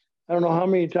story. I don't know how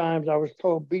many times I was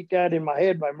told, beat that in my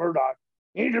head by Murdoch.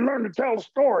 You need to learn to tell a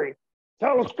story.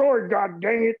 Tell a story, God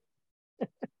dang it."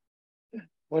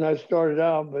 When I started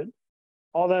out, but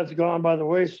all that's gone by the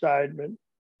wayside, but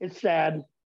it's sad.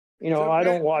 I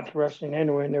don't watch wrestling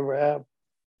anyway, never have.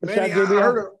 Manny,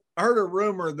 I heard a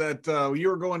rumor that you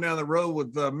were going down the road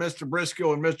with Mr.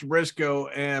 Briscoe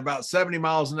and about 70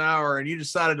 miles an hour, and you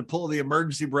decided to pull the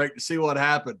emergency brake to see what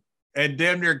happened, and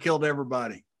damn near killed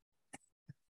everybody.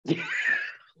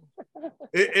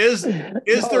 Is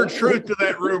there truth to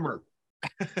that rumor?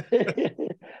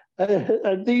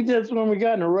 I think that's when we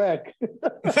got in a wreck.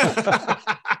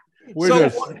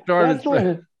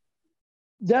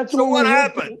 That's what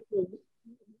happened.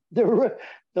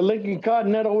 The Lincoln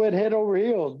Continental went head over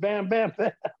heels. Bam, bam,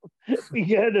 bam. We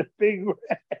had a big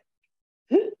wreck.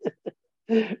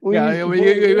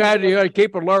 You had to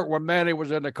keep alert when Manny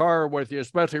was in the car with you,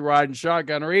 especially riding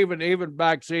shotgun, or even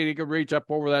back seat. He could reach up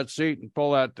over that seat and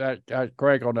pull that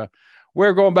crank on the. We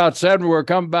were going about 70. We were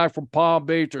coming back from Palm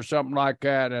Beach or something like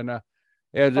that, and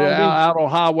out on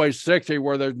Highway 60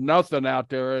 where there's nothing out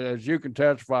there, as you can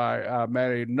testify,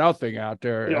 Manny, nothing out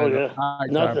there. Oh yeah,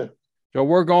 nothing. So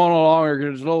we're going along.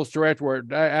 There's a little stretch where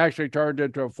it actually turned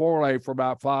into a 4-lane for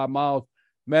about 5 miles.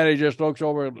 Manny just looks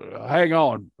over, hang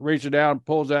on, reaches down,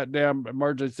 pulls that damn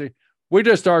emergency. We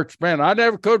just start spinning. I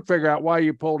never could figure out why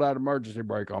you pulled that emergency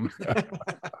brake on me.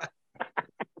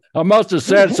 I must have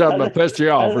said something that pissed you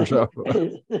off or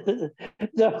something.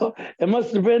 No, it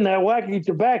must have been that wacky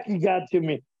tobacco got to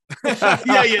me.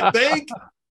 Yeah, you think?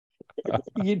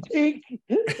 You think?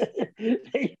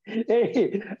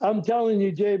 Hey, I'm telling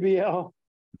you, JBL,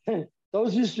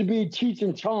 those used to be Cheech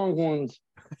and Chong ones.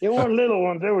 They weren't little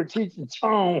ones. They were Cheech and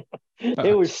Chong.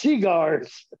 They were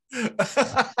cigars.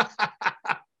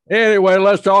 Anyway,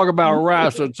 let's talk about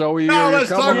wrestling. So let's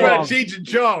talk about Cheech and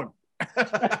Chong.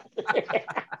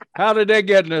 How did they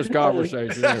get in this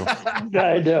conversation?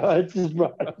 I know. It's just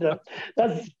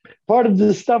that's part of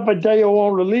the stuff I tell you I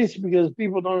won't release because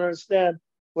people don't understand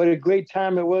what a great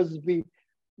time it was to be.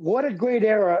 What a great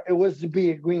era it was to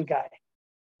be a green guy.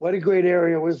 What a great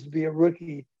era it was to be a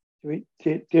rookie,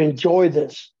 to enjoy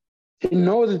this, to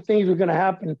know that things were going to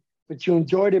happen, but you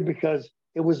enjoyed it because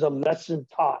it was a lesson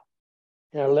taught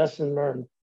and a lesson learned.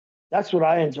 That's what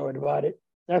I enjoyed about it.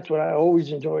 That's what I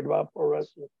always enjoyed about pro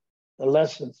wrestling, the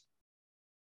lessons.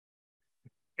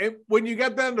 And when you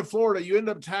got down to Florida, you end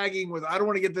up tagging with, I don't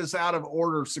want to get this out of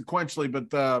order sequentially,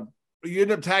 but you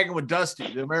end up tagging with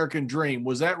Dusty, the American Dream.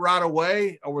 Was that right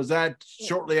away, or was that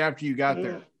shortly after you got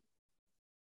there?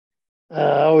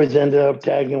 I always ended up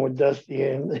tagging with Dusty.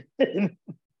 And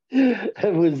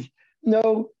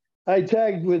I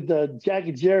tagged with Jack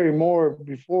and Jerry more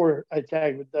before I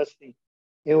tagged with Dusty.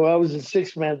 I was in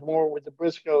six man more with the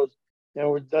Briscoes than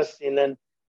with Dusty. And then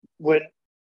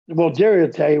Jerry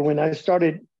will tell you, when I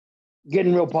started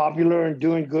getting real popular and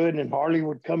doing good, and Harley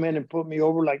would come in and put me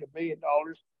over like $1 million,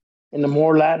 and the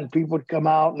more Latin people would come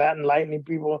out, Latin Lightning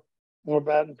people, more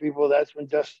Latin people, that's when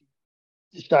Dusty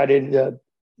decided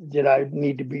that I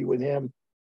need to be with him.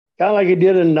 Kind of like he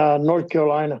did in North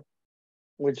Carolina,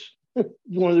 which is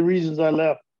one of the reasons I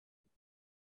left.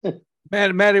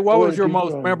 Manny, what was your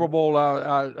most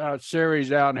memorable series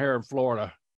down here in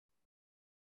Florida?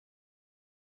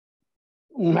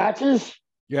 Matches?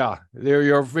 Yeah, they're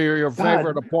your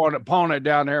favorite opponent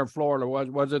down here in Florida.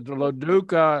 Was it the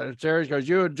LeDuc series? Because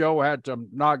you and Joe had some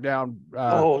knockdown.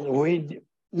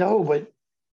 No, but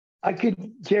I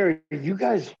could, Jerry, you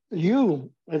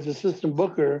as assistant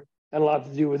booker had a lot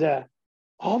to do with that.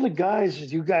 All the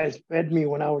guys you guys fed me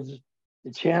when I was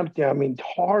the champ there. I mean,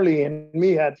 Harley and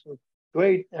me had some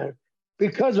great,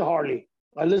 because of Harley.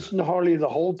 I listened to Harley the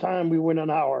whole time we went an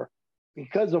hour.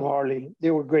 Because of Harley,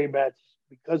 they were great matches.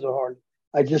 Because of Harley,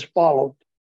 I just followed.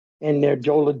 And there,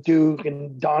 Joe LeDuc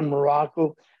and Don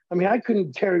Morocco. I mean, I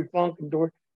couldn't, Terry Funk and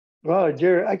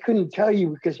Jerry, I couldn't tell you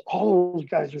because all those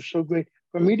guys are so great.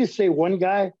 For me to say one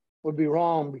guy would be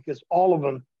wrong because all of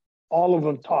them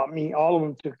taught me, all of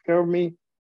them took care of me,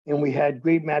 and we had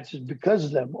great matches because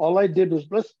of them. All I did was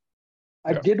listen.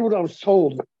 I did what I was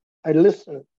told. I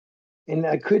listened. And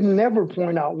I could never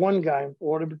point out one guy in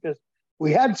Florida because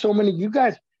we had so many. You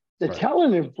guys, the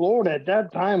talent in Florida at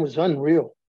that time was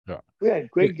unreal. Yeah. We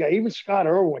had great guys, even Scott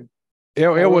Irwin. It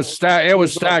was stacked. It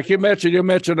was stacked. You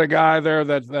mentioned a guy there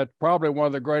that's probably one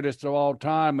of the greatest of all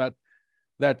time that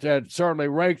certainly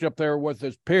ranked up there with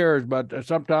his peers, but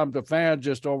sometimes the fans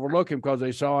just overlook him because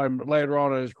they saw him later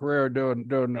on in his career doing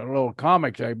a little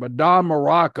comic thing. But Don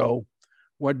Morocco,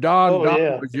 when Don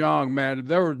was young, man,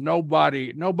 there was nobody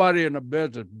in the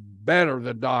business better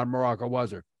than Don Morocco,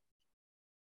 was there?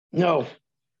 No,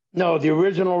 the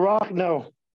original Rock,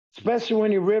 no. Especially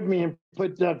when he ribbed me and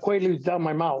put Quaaludes down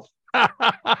my mouth.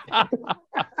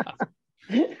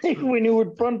 When he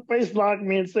would front face lock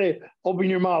me and say, "Open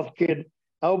your mouth, kid."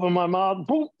 I opened my mouth,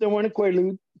 boom, there went a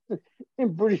Quaalude.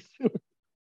 And pretty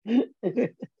soon.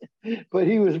 But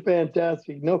he was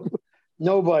fantastic.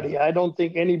 Nobody, I don't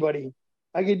think anybody.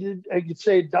 I could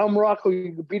say Don Morocco,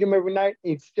 you could beat him every night,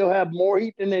 and he'd still have more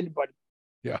heat than anybody.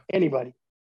 Yeah. Anybody.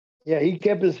 Yeah, he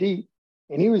kept his heat,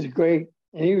 and he was great.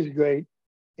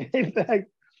 In fact,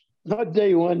 I'll tell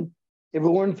you one, if it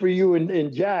weren't for you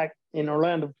and Jack in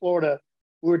Orlando, Florida,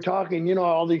 we were talking,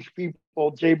 all these people,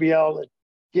 JBL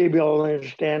will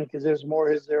understand because there's more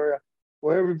his area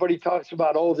where everybody talks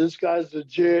about, oh, this guy's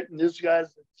legit and this guy's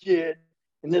legit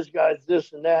and this guy's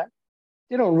this and that.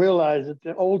 They don't realize that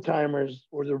the old timers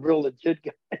were the real legit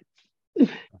guys.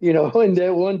 And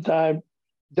that one time,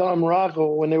 Don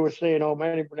Morocco, when they were saying, oh,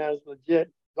 Manny Fernandez legit,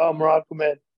 Don Morocco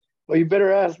meant, well, you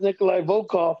better ask Nikolai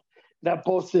Volkov. That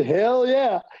posted, hell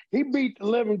yeah, he beat the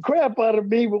living crap out of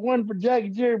me, but one for Jackie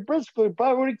Jerry Briscoe, he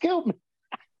probably would have killed me.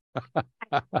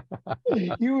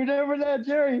 You remember that,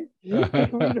 Jerry?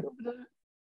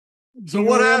 So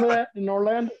what happened that in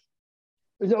Orlando?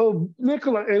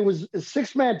 Nikolai, it was a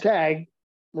 6-man tag,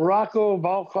 Morocco,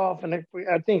 Volkov, and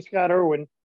I think Scott Irwin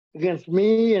against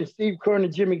me and Steve Kern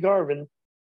and Jimmy Garvin.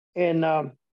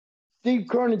 And Steve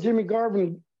Kern and Jimmy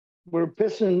Garvin were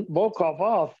pissing Volkov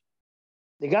off.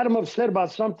 They got him upset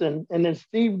about something, and then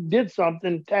Steve did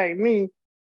something, tagged me.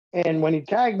 And when he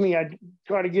tagged me, I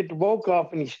tried to get to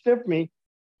Volkov, and he stiffed me.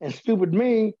 And stupid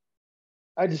me,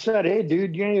 I decided, hey,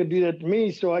 dude, you ain't gonna do that to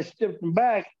me. So I stiffed him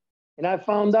back, and I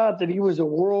found out that he was a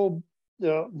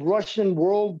Russian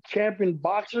world champion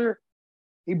boxer.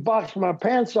 He boxed my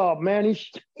pants off, man. He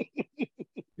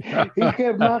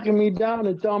kept knocking me down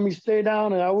and telling me stay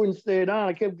down, and I wouldn't stay down.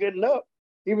 I kept getting up.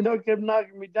 Even though he kept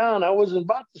knocking me down, I wasn't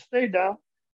about to stay down.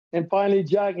 And finally,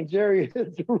 Jack and Jerry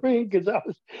hit the ring because I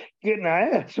was getting my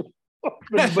ass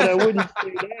whooped, but I wouldn't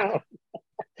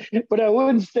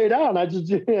stay down. I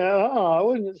just, I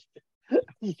wouldn't.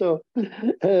 So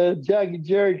Jack and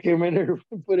Jerry came in there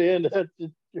and put an end to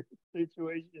that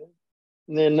situation.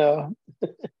 And then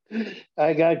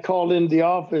I got called into the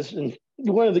office, and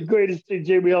one of the greatest things,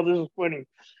 JBL, this was funny.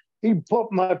 He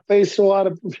put my face so out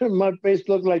of my face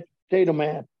looked like Potato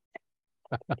Man.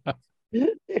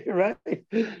 Right?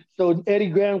 So Eddie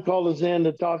Graham called us in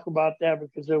to talk about that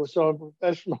because they were so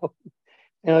unprofessional.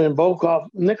 And then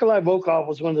Nikolai Volkov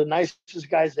was one of the nicest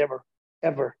guys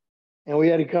ever. And we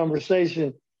had a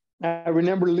conversation. I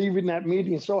remember leaving that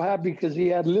meeting so happy because he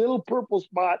had a little purple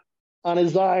spot on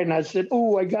his eye. And I said,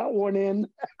 oh, I got one in.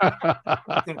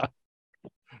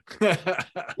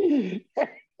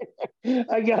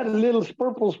 I got a little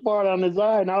purple spot on his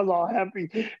eye, and I was all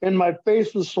happy. And my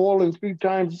face was swollen 3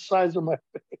 times the size of my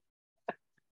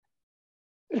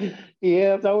face.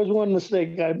 Yeah, that was one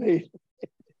mistake I made.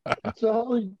 So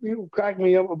all these people crack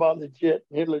me up about legit.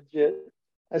 They're legit.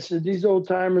 I said, these old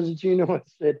timers that you know, I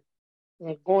said,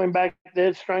 going back to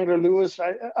Ed Strangler Lewis,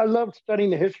 I love studying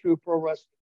the history of pro wrestling.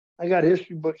 I got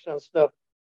history books on stuff.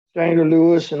 Strangler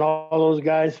Lewis and all those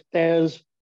guys, Thez,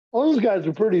 all those guys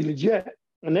were pretty legit.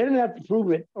 And they didn't have to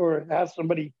prove it or have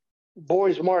somebody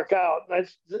boys mark out.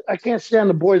 I can't stand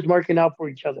the boys marking out for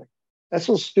each other. That's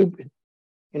so stupid.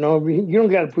 You know, you don't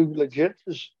got to prove legit.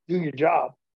 Just do your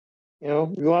job. You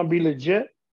know, you want to be legit?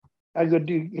 I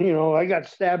got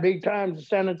stabbed 8 times in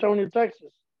San Antonio,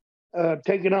 Texas,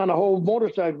 taking on a whole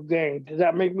motorcycle gang. Does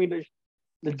that make me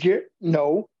legit?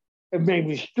 No. It made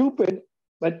me stupid.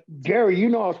 But, Gary, you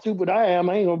know how stupid I am.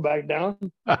 I ain't going to back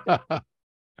down.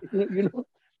 you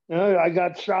know, I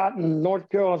got shot in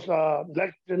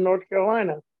Lexington, North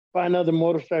Carolina by another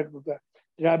motorcycle guy.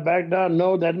 Did I back down?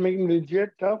 No. That made me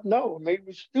legit tough? No. It made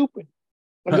me stupid.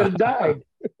 I could have died.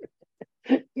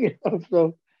 You know,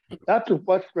 so that's what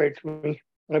frustrates me.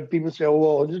 When people say, oh,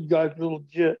 well, this guy's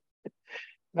legit.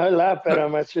 And I laugh at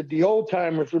him. I said, the old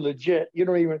timers were legit. You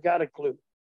don't even got a clue.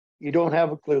 You don't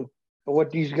have a clue of what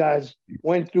these guys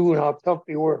went through and how tough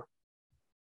they were.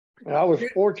 And I was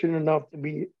fortunate enough to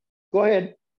be. Go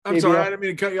ahead. I'm sorry, I didn't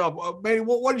mean to cut you off. Manny,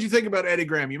 what did you think about Eddie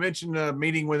Graham? You mentioned a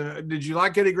meeting with him. Did you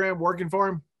like Eddie Graham working for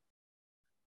him?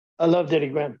 I loved Eddie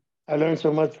Graham. I learned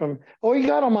so much from him. Oh, he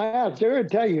got on my ass. They're going to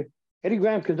tell you. Eddie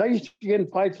Graham, because I used to get in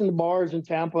fights in the bars in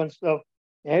Tampa and stuff.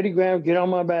 And Eddie Graham get on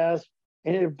my ass.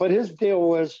 But his deal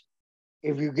was,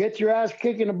 if you get your ass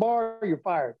kicked in the bar, you're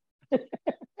fired.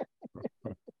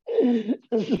 He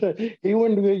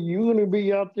wouldn't be, you going to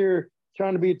be out there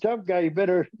trying to be a tough guy. You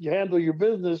better handle your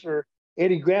business or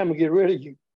Eddie Graham will get rid of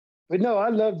you. But no, I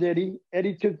loved Eddie.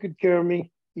 Eddie took good care of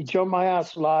me. He jumped my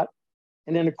ass a lot.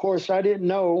 And then, of course, I didn't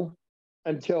know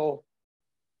until,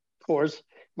 of course,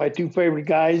 my 2 favorite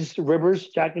guys, Rivers,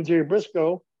 Jack and Jerry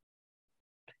Briscoe,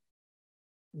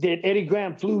 that Eddie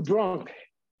Graham flew drunk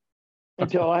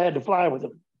until I had to fly with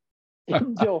him.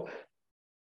 Until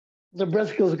the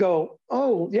Briscoes go,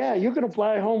 oh, yeah, you're going to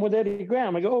fly home with Eddie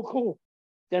Graham. I go, oh, cool.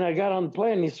 Then I got on the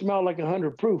plane and he smelled like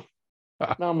 100 proof.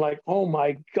 And I'm like, oh,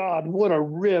 my God, what a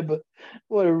rib.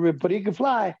 What a rib. But he could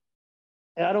fly.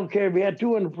 And I don't care if he had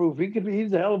 200 proof.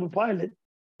 He's a hell of a pilot.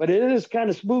 But it is kind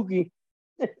of spooky.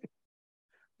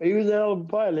 He was a hell of a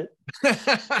pilot.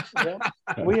 Yeah.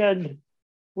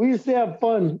 We used to have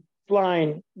fun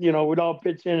flying, you know, we'd all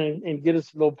pitch in and get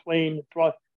us a little plane,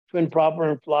 twin proper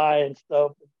and fly and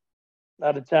stuff. A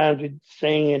lot of times we'd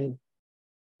sing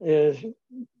and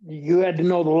you had to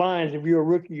know the lines. If you were a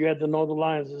rookie, you had to know the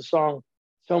lines of the song.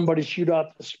 Somebody shoot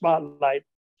out the spotlight.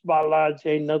 Spotlights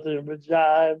ain't nothing but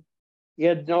jive. You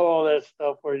had to know all that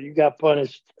stuff or you got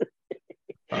punished.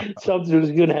 Something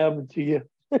was going to happen to you.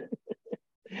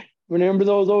 Remember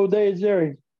those old days,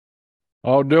 Jerry?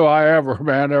 Oh, do I ever,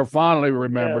 man? They're finally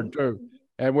remembered, too.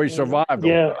 And we survived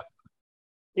them.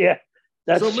 Yeah,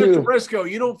 that's so, true. Mr. Briscoe,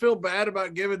 you don't feel bad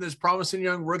about giving this promising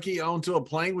young rookie onto a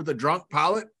plane with a drunk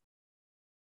pilot?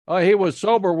 He was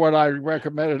sober when I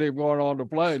recommended him going on the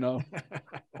plane, no.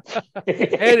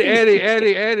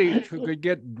 Eddie could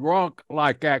get drunk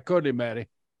like that, couldn't he, Manny?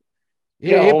 He'd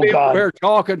be over here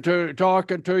talking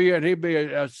to you, and he'd be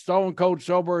as stone cold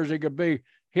sober as he could be.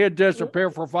 He'd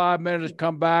disappear for 5 minutes,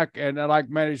 come back, and then, like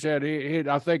Manny said,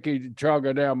 I think he'd chug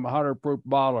a damn 100 proof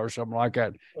bottle or something like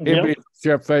that. He'd be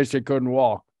shit faced, he couldn't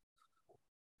walk.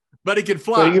 But he could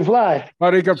fly. But he could fly.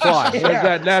 But he could fly. He had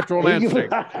that natural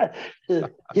instinct.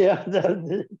 Yeah,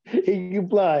 he could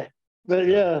fly. But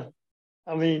yeah,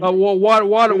 I mean, well,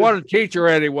 what a teacher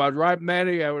Eddie was, right,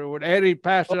 Manny? When Eddie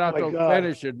passed it out those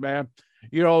finishes, man,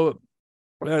 you know,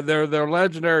 they're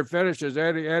legendary finishes.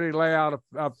 Eddie lay out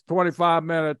a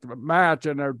 25-minute match,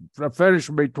 and the finish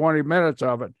would be 20 minutes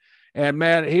of it. And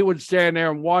man, he would stand there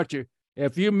and watch you.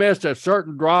 If you missed a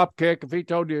certain drop kick, if he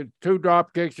told you 2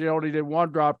 drop kicks, you only did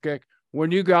 1 drop kick.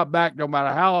 When you got back, no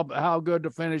matter how good the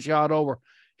finish got over,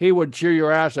 he would chew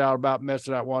your ass out about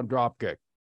missing that 1 drop kick.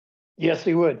 Yes,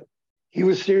 he would. He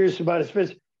was serious about his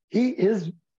finish.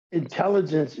 His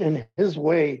intelligence and his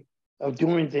way of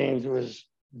doing things was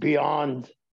beyond.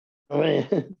 I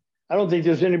mean, I don't think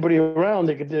there's anybody around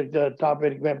that could top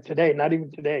Eddie Graham today. Not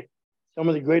even today. Some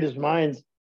of the greatest minds,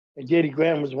 and Eddie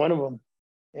Graham was one of them.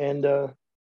 And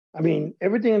I mean,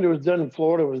 everything that was done in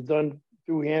Florida was done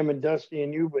through him and Dusty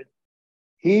and you, but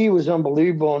he was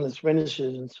unbelievable on his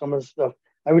finishes and some of the stuff.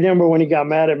 I remember when he got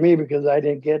mad at me because I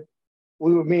didn't get.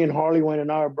 Me and Harley went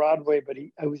an hour Broadway, but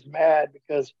I was mad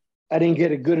because I didn't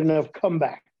get a good enough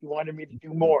comeback. He wanted me to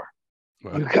do more.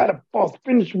 Right. You got to false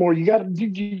finish more. You got to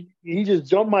do. He just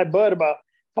jumped my butt about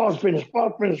false finish,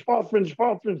 false finish, false finish,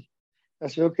 false finish. I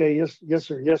said, okay, yes,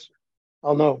 sir, yes, sir.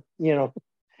 I'll know.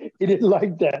 He didn't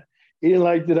like that. He didn't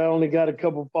like that I only got a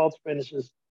couple false finishes.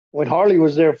 When Harley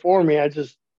was there for me, I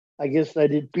guess I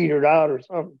did petered out or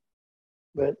something.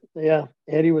 But yeah,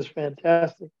 Eddie was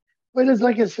fantastic. But it's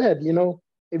like I said,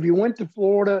 if you went to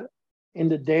Florida in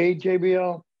the day,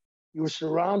 JBL, you were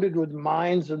surrounded with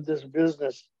minds of this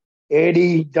business.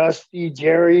 Eddie, Dusty,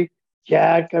 Jerry,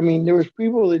 Jack. I mean, there was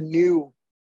people that knew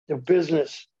the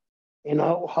business and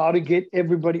how to get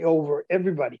everybody over.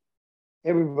 Everybody,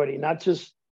 not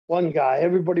just one guy.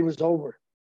 Everybody was over.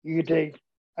 I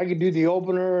could do the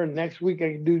opener, and next week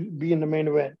I could be in the main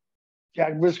event.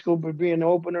 Jack Briscoe would be in the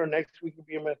opener, next week would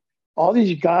be in the. All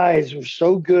these guys were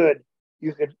so good,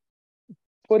 you could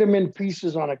put them in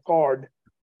pieces on a card,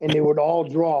 and they would all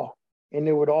draw, and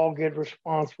they would all get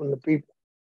response from the people.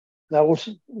 That was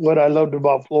what I loved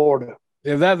about Florida.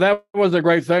 Yeah, that was the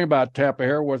great thing about Tampa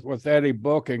here with Eddie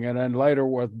booking, and then later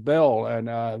with Bill, and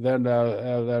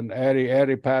then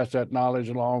Eddie passed that knowledge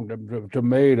along to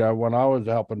me when I was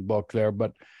helping book there.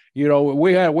 But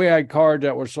we had cards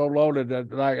that were so loaded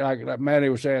that like Manny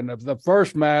was saying, the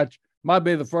first match might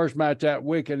be the first match that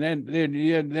week, and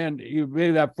then you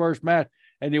be that first match.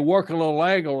 And you work a little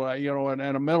angle, and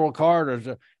a middle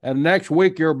card, and next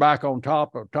week you're back on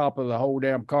top of the whole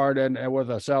damn card, and with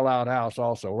a sellout house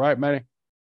also, right, Manny?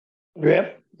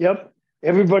 Yep.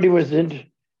 Everybody was in.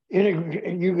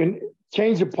 You can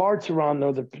change the parts around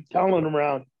though, the talent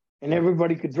around, and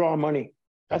everybody could draw money.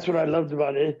 That's what I loved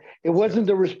about it. It wasn't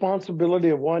the responsibility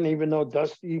of one, even though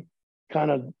Dusty kind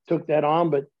of took that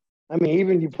on. But I mean,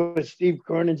 even you put Steve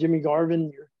Kern and Jimmy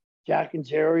Garvin, Jack and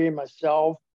Jerry and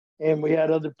myself. And we had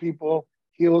other people,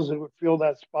 heels that would fill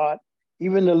that spot.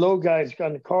 Even the low guys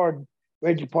on the card,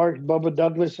 Reggie Parks, Bubba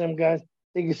Douglas, them guys,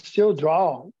 they could still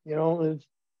draw. It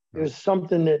was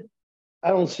something that I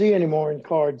don't see anymore in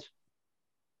cards.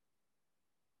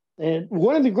 And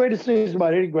one of the greatest things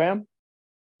about Eddie Graham,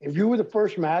 if you were the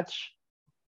first match,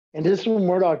 and this is what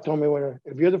Murdoch told me,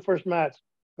 if you're the first match,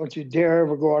 don't you dare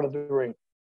ever go out of the ring.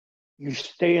 You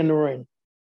stay in the ring.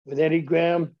 With Eddie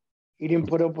Graham, he didn't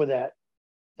put up with that.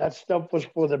 That stuff was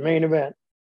for the main event.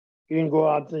 He didn't go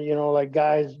out to, like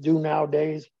guys do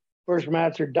nowadays. First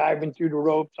match, are diving through the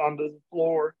ropes onto the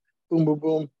floor, boom,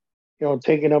 boom, boom,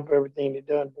 taking up everything they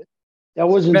done. But that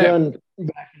wasn't done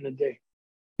back in the day.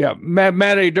 Yeah,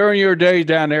 Manny, during your days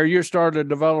down there, you started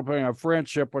developing a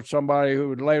friendship with somebody who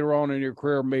would later on in your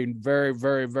career mean very,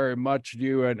 very, very much to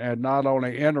you, and not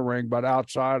only in the ring, but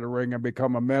outside the ring, and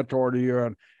become a mentor to you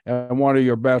and one of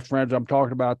your best friends. I'm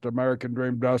talking about the American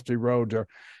Dream, Dusty Rhodes.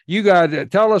 You guys,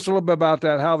 tell us a little bit about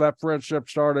that, how that friendship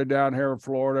started down here in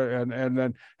Florida, and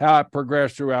then how it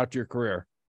progressed throughout your career.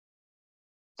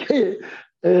 To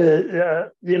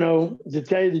tell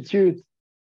you the truth,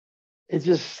 it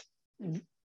just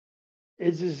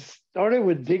started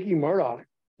with Dickie Murdoch.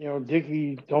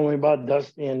 Dickie told me about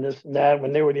Dusty and this and that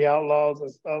when they were the Outlaws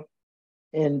and stuff.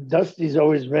 And Dusty's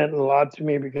always meant a lot to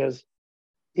me because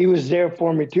he was there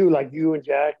for me too, like you and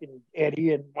Jack and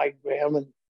Eddie and Mike Graham.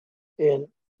 And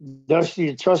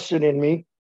Dusty trusted in me,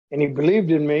 and he believed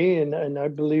in me, and I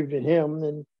believed in him.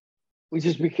 And we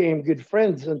just became good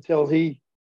friends until he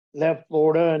left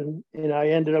Florida, and I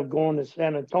ended up going to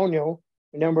San Antonio.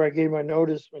 Remember, I gave my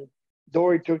notice when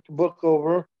Dory took the book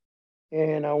over,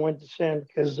 and I went to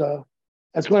because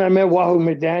that's when I met Wahoo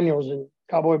McDaniels and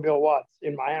Cowboy Bill Watts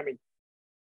in Miami.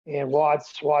 And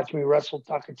Watts watched me wrestle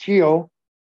Takachio,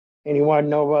 and he wanted to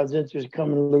know about his interest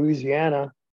coming to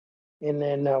Louisiana. And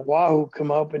then Wahoo come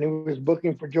up, and he was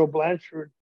booking for Joe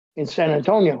Blanchard in San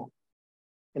Antonio.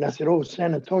 And I said, "Oh,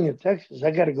 San Antonio, Texas, I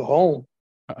got to go home.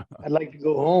 I'd like to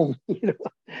go home.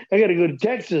 I got to go to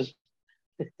Texas."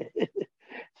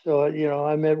 So,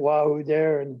 I met Wahoo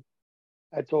there, and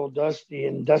I told Dusty,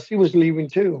 and Dusty was leaving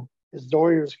too. His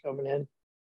Dory was coming in.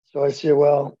 So I said,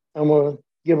 well, I'm going to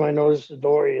give my notice to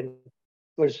Dory and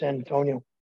go to San Antonio.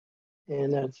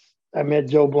 And I met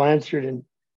Joe Blanchard. And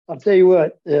I'll tell you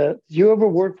what, did you ever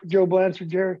work for Joe Blanchard,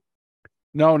 Jerry?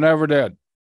 No, never did.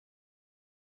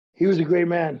 He was a great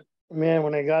man. Man,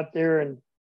 when I got there,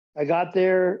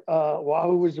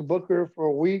 Wahoo was the booker for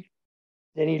a week.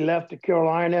 Then he left to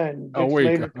Carolina, and a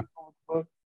week.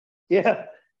 Yeah,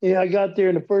 I got there,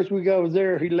 and the first week I was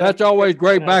there, he left. That's always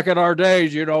great back in our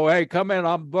days, hey, come in,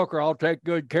 I'm booker, I'll take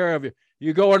good care of you.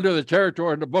 You go into the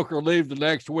territory, and the booker leaves the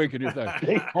next week, and you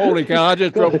think, holy cow, I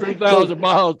just drove 2,000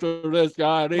 miles to this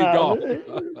guy, and he's gone.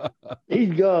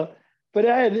 He's gone. But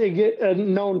I had to get a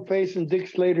known face, and Dick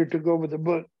Slater took over the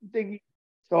book. Dickie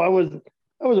So I wasn't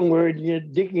worried. Yeah,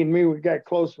 Dickie and me, we got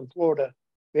close in Florida.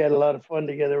 We had a lot of fun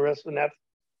together wrestling that.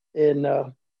 And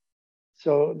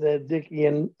so the Dickie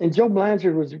and Joe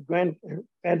Blanchard was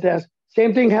fantastic.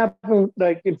 Same thing happened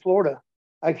like in Florida.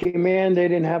 I came in, they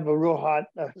didn't have a real hot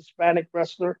Hispanic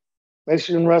wrestler,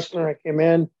 Mexican wrestler. I came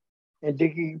in and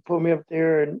Dickie put me up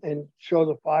there and showed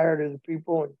the fire to the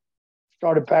people and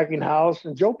started packing house.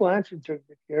 And Joe Blanchard took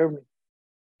good care of me.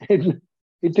 And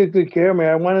he took good care of me.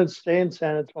 I wanted to stay in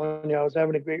San Antonio. I was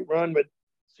having a great run, but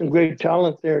some great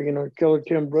talent there. You know, Killer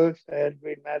Tim Brooks. I had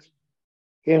great matches.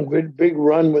 Came good big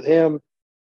run with him,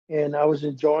 and I was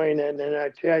enjoying it. And then I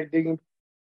tagged him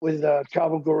with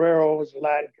Chavo Guerrero. It was a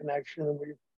Latin connection, and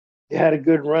we had a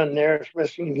good run there,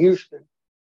 especially in Houston.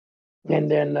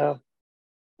 And then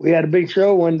we had a big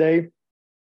show one day.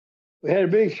 We had a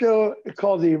big show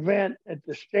called The Event at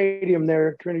the stadium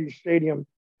there, Trinity Stadium,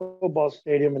 football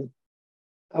stadium, and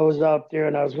I was out there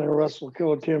and I was going to wrestle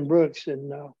Killer Tim Brooks,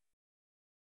 and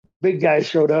big guy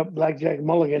showed up. Blackjack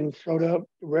Mulligan showed up.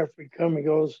 The referee come. He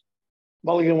goes,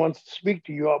 Mulligan wants to speak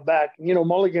to you out back. And, you know,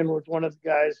 Mulligan was one of the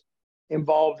guys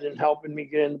involved in helping me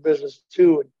get in the business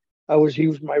too. And he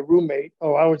was my roommate.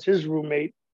 Oh, I was his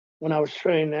roommate when I was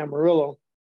training in Amarillo.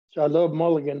 So I love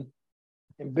Mulligan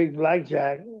and Big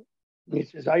Blackjack. And he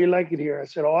says, how you like it here? I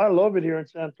said, oh, I love it here in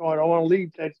San Antonio. I don't want to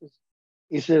leave Texas.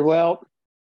 He said, well,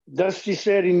 Dusty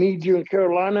said he needs you in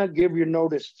Carolina. Give your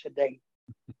notice today.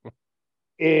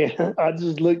 And I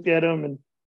just looked at him and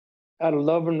out of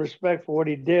love and respect for what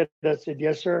he did, I said,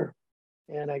 yes, sir.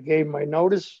 And I gave my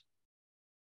notice.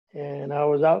 And I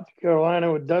was out to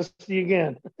Carolina with Dusty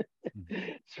again.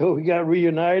 So we got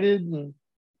reunited and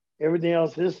everything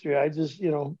else history. I just,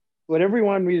 you know, whatever he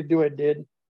wanted me to do, I did.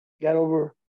 Got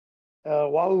over.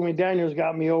 Wahoo McDaniels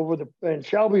got me over and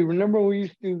Shelby. Remember we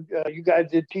used to, you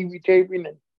guys did TV taping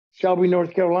in Shelby,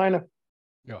 North Carolina?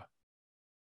 Yeah.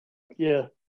 Yeah.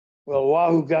 Well,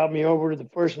 Wahoo got me over to the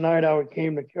first night I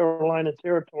came to Carolina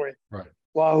territory. Right.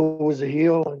 Wahoo was a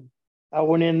heel, and I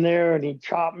went in there and he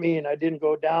chopped me and I didn't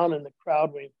go down and the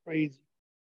crowd went crazy.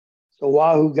 So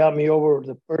Wahoo got me over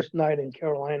the first night in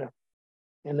Carolina.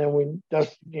 And then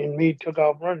Dusty and me took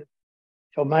off running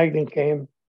till Magnan came.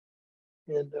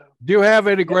 And do you have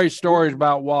any great stories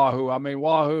about Wahoo? I mean,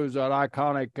 Wahoo is an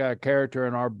iconic character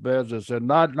in our business, and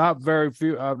not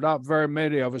very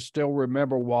many of us still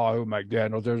remember Wahoo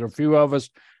McDaniels. There's a few of us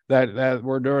that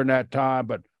were during that time,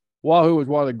 but Wahoo was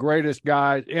one of the greatest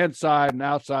guys inside and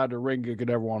outside the ring you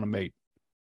could ever want to meet.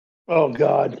 Oh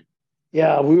God,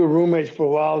 yeah, we were roommates for a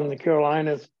while in the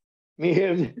Carolinas. Me,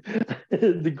 him,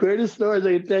 the greatest stories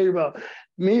I can tell you about.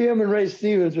 Me, him, and Ray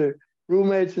Stevens were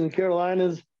roommates in the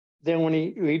Carolinas. Then when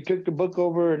he took the book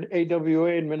over in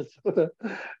AWA in Minnesota,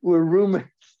 we're roommates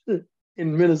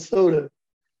in Minnesota.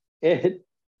 And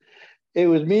it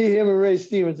was me, him, and Ray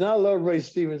Stevens. And I love Ray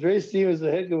Stevens. Ray Stevens is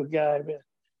a heck of a guy, man.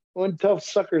 One tough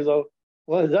sucker, though.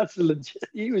 Well, that's legit.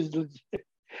 He was legit.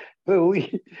 But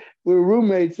we were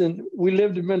roommates, and we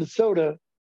lived in Minnesota.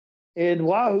 And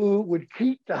Wahoo would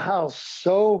heat the house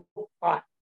so hot.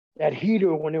 That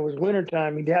heater, when it was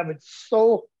wintertime, he'd have it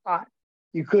so hot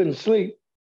you couldn't sleep.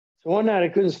 So one night I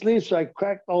couldn't sleep, so I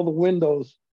cracked all the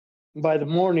windows. And by the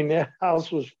morning, that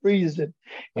house was freezing.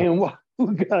 And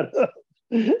Wahoo got up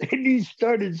and he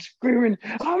started screaming,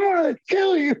 I'm going to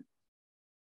kill you.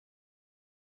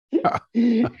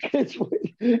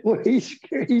 When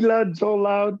he laughed so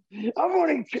loud, I'm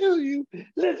going to kill you.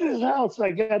 Leave this house.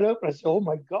 I got up and I said, oh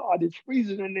my God, it's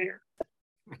freezing in there.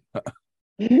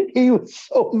 He was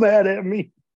so mad at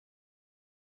me.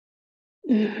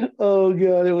 Oh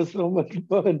God, it was so much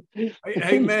fun.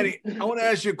 Hey Manny, I want to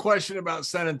ask you a question about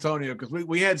San Antonio, because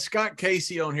we had Scott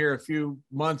Casey on here a few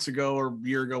months ago or a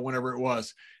year ago, whenever it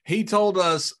was. He told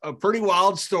us a pretty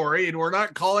wild story, and we're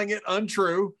not calling it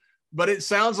untrue, but it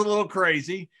sounds a little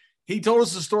crazy. He told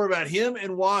us a story about him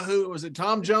and Wahoo. Was it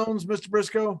Tom Jones, Mr.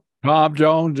 Briscoe? Tom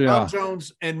Jones, yeah. Tom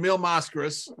Jones and Mil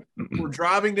Mascaras were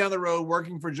driving down the road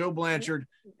working for Joe Blanchard,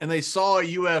 and they saw a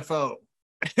UFO.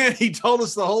 And he told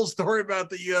us the whole story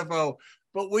about the UFO,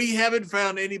 but we haven't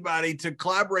found anybody to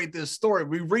collaborate this story.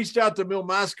 We've reached out to Mil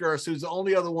Mascaras, who's the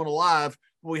only other one alive,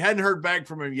 but we hadn't heard back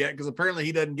from him yet, because apparently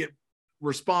he doesn't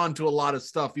respond to a lot of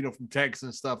stuff, you know, from texts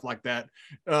and stuff like that.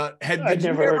 Did you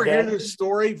ever hear this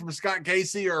story from Scott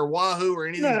Casey or Wahoo or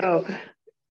anything? No.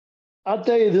 I'll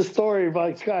tell you the story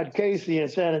about Scott Casey in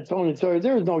San Antonio.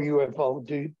 There was no UFO,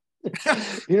 dude.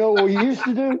 You know what we used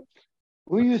to do?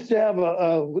 We used to have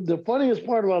the funniest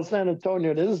part about San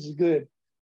Antonio, this is good.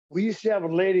 We used to have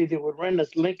a lady that would rent us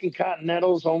Lincoln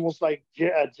Continentals, almost like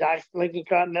Jack's Lincoln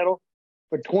Continental,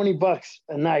 for $20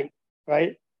 a night,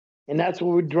 right? And that's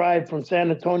what we'd drive from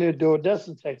San Antonio to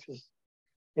Odessa, Texas.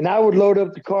 And I would load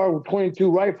up the car with 22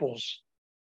 rifles,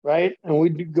 right? And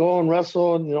we'd go and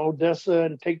wrestle in Odessa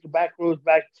and take the back roads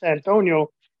back to San Antonio.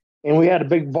 And we had a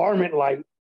big varmint light.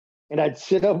 And I'd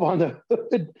sit up on the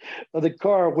hood of the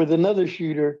car with another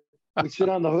shooter. We'd sit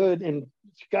on the hood, and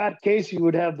Scott Casey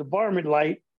would have the varmint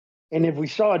light. And if we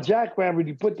saw a jackrabbit,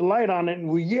 he'd put the light on it, and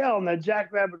we yell, and that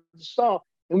jackrabbit would stop,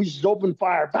 and we just open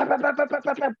fire, bap, bap, bap, bap, bap,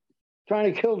 bap, bap,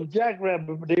 trying to kill the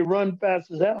jackrabbit, but they run fast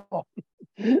as hell.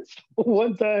 So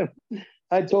one time,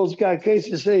 I told Scott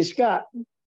Casey, say, Scott,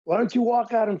 why don't you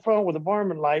walk out in front with a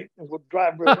varmint light, and we'll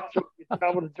drive real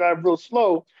I'm going to drive real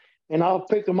slow, and I'll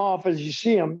pick them off as you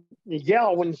see them. You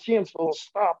yell when you see them, so they'll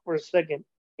stop for a second.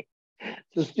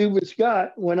 So stupid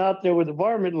Scott went out there with a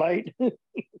varmint light. And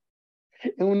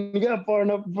when he got far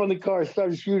enough in front of the car,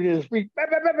 started shooting his feet. But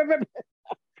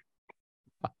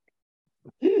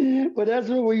that's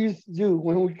what we used to do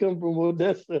when we come from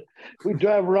Odessa. We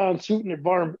drive around shooting at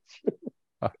varmints.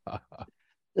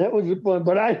 That was fun.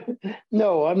 But I've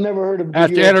never heard of.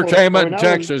 That's the entertainment in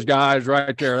Texas, guys,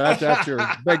 right there. That's your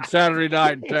big Saturday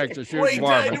night in Texas. Wait,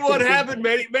 tell you what happened,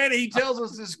 Manny. Manny, he tells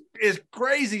us this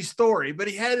crazy story, but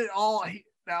he had it all.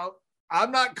 Now,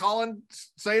 I'm not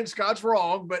saying Scott's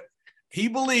wrong, but he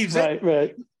believes it.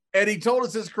 Right. And he told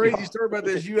us this crazy story about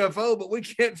this UFO, but we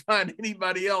can't find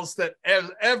anybody else that has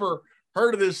ever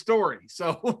heard of this story.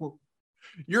 So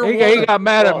he got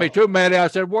mad at me too, Manny. I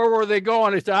said, where were they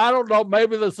going? He said, I don't know,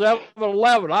 maybe the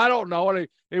 7-Eleven. I don't know. And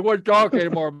he wouldn't talk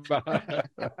anymore about it.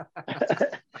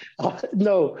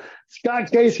 No, Scott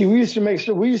Casey, we used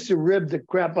to rib the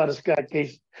crap out of Scott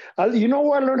Casey. You know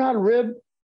where I learned how to rib?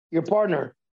 Your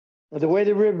partner. The way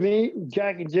they ribbed me,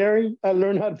 Jack and Jerry, I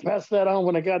learned how to pass that on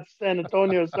when I got to San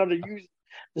Antonio. I started using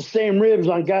the same ribs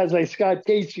on guys like Scott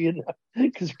Casey,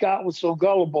 because Scott was so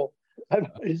gullible.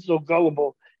 He's so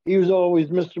gullible. He was always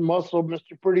Mr. Muscle,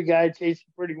 Mr. Pretty Guy, chasing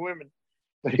pretty women.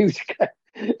 But he was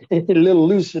a little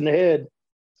loose in the head.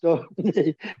 So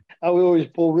I would always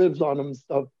pull ribs on him and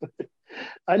stuff.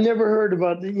 I never heard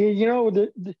about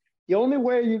the only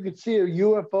way you could see a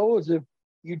UFO is if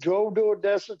you drove to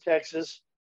Odessa, Texas,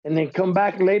 and then come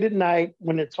back late at night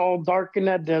when it's all dark in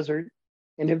that desert.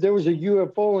 And if there was a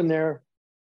UFO in there,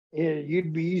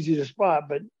 you'd be easy to spot.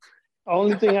 But the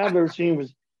only thing I've ever seen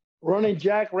was running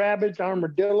jackrabbits,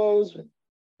 armadillos,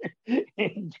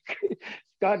 and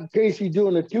Scott Casey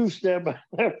doing a two-step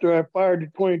after I fired the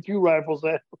 22 rifles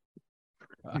at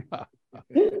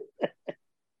him.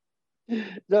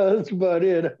 No, that's about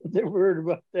it. I've never heard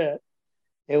about that.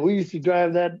 And we used to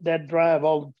drive that drive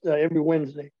every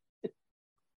Wednesday.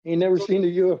 He never seen a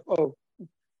UFO.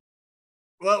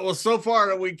 Well, so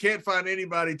far we can't find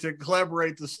anybody to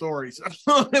collaborate the stories.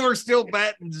 We're still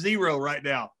batting 0 right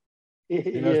now.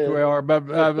 Yes, we are. But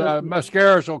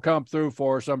Mascaras will come through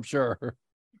for us, I'm sure.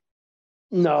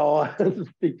 No, Mil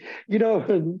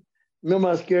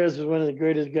Mascaras is one of the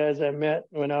greatest guys I met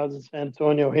when I was in San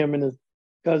Antonio. Him and his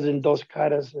cousin Dos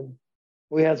Caras, and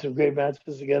we had some great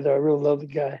matches together. I really love the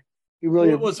guy. He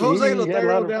really was Jose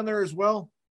Lotero down there as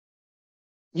well.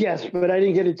 Yes, but I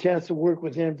didn't get a chance to work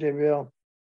with him, JBL.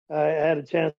 I had a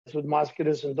chance with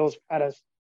Mascaras and Dos Caras,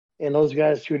 and those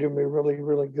guys treated me really,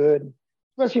 really good.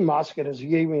 Especially Mascaras. He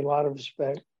gave me a lot of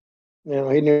respect.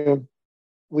 He knew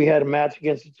we had a match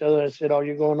against each other. I said, "Oh,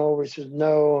 you're going over?" He says,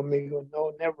 "No." Amigo,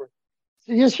 no, never. I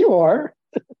said, "Yes, you are."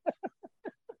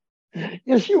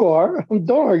 Yes, you are. Don't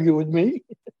argue with me.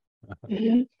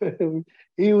 He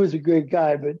was a great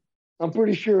guy, but I'm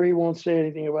pretty sure he won't say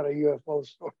anything about a UFO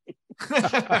story.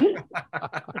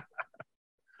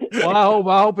 Well,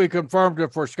 I hope he confirmed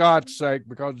it for Scott's sake,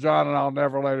 because John and I'll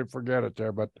never let him forget it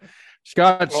there. But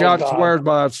Scott swears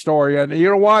by that story. And you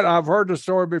know what? I've heard the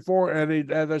story before, and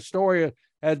the story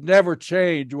has never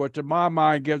changed, which in my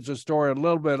mind gives the story a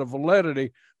little bit of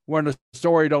validity when the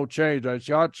story don't change.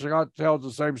 Scott tells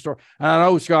the same story. And I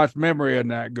know Scott's memory isn't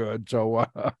that good. So,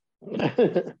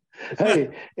 Hey,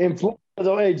 in Florida,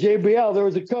 JBL, there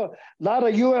was a lot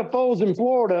of UFOs in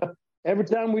Florida. Every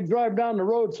time we drive down the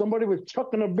road, somebody was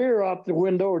chucking a beer out the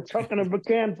window or chucking a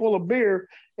can full of beer,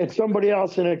 and somebody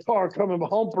else in a car coming with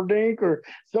Humperdinck, or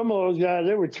some of those guys,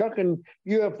 they were chucking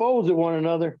UFOs at one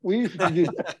another. We used to do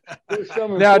that.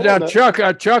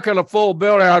 Now chucking a full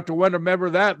building out the window.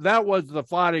 Remember that was the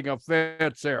fighting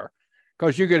offense there,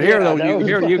 because you could hear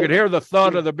you could hear the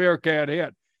thud of the beer can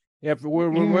hit. If we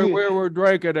were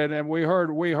drinking it and we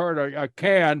heard a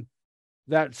can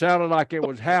that sounded like it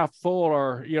was half full,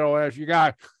 or as you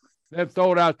got then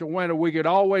throw it out the window, we could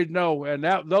always know. And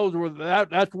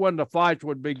that's when the fights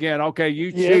would begin. Okay,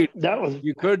 you cheat.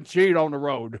 You couldn't cheat on the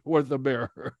road with the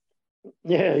beer.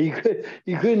 Yeah, you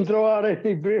couldn't throw out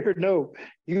any beer. No,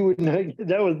 you wouldn't.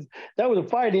 That was a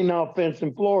fighting offense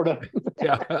in Florida.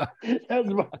 Yeah.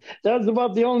 That was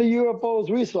about the only UFOs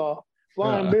we saw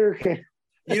flying beer cans.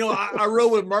 You know, I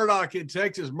rode with Murdoch in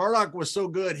Texas. Murdoch was so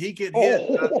good he could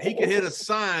hit a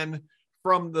sign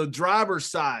from the driver's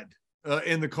side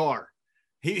in the car.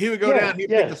 He would go down, he'd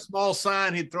pick a small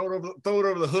sign, he'd throw it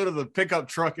over the hood of the pickup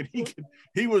truck, and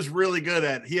he was really good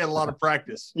at it. He had a lot of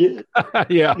practice. Yeah,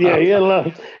 Yeah. he had a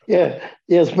lot.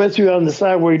 Especially on the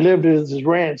side where he lived is his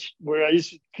ranch, where I used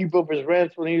to keep up his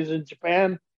ranch when he was in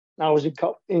Japan. And I was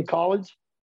in college.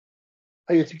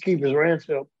 I used to keep his ranch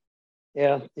up.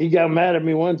 Yeah, he got mad at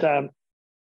me one time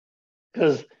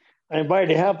because I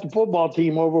invited half the football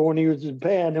team over when he was in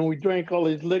Japan, and we drank all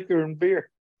his liquor and beer.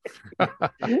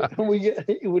 And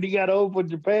when he got over to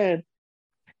Japan,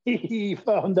 he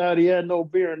found out he had no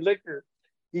beer and liquor.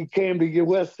 He came to get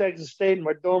West Texas State in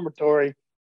my dormitory,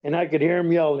 and I could hear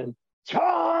him yelling,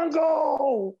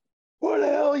 "Chongo, where the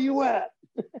hell you at?"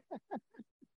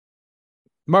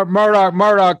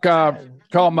 Murdoch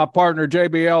taught my partner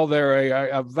JBL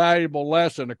there a valuable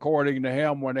lesson, according to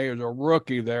him, when he was a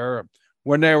rookie there,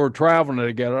 when they were traveling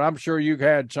together. I'm sure you've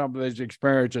had some of these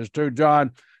experiences too,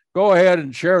 John. Go ahead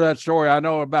and share that story. I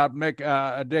know about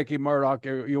Dickie Murdoch.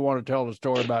 You want to tell the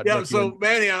story about? Yeah. Dickie. So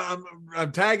Manny,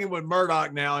 I'm tagging with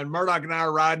Murdoch now, and Murdoch and I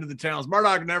are riding to the towns.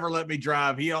 Murdoch never let me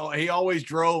drive. He always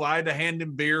drove. I had to hand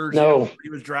him beers. No, he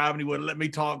was driving. He wouldn't let me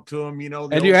talk to him.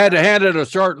 And you had to hand it a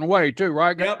certain way too,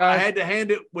 right? Yep. Guys? I had to hand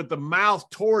it with the mouth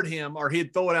toward him, or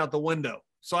he'd throw it out the window.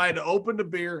 So I had to open the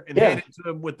beer and hand it to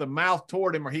him with the mouth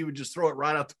toward him, or he would just throw it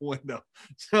right out the window.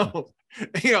 So,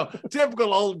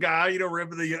 typical old guy,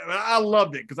 I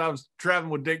loved it because I was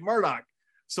traveling with Dick Murdoch.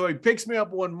 So he picks me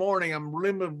up one morning. I'm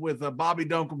living with Bobby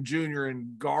Duncombe Jr.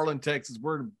 in Garland, Texas.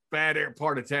 We're in a bad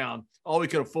part of town, all we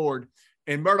could afford.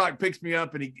 And Murdoch picks me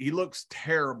up, and he looks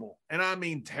terrible. And I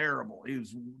mean terrible. He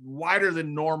was whiter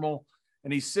than normal.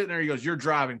 And he's sitting there. He goes, "You're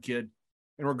driving, kid."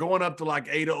 And we're going up to like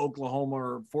Ada, Oklahoma,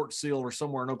 or Fort Sill, or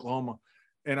somewhere in Oklahoma.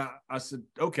 And I said,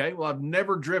 "Okay, well, I've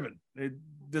never driven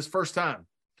this first time."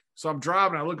 So I'm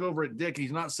driving. I look over at Dick.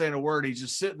 He's not saying a word. He's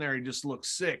just sitting there. He just looks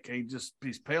sick.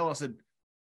 He's pale. I said,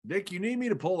 "Dick, you need me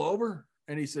to pull over?"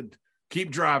 And he said, "Keep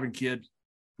driving, kid."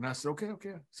 And I said,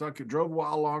 okay. So I drove a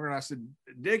while longer. And I said,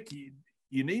 "Dick,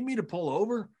 you need me to pull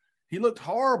over?" He looked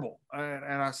horrible.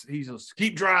 And he says,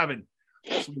 "Keep driving."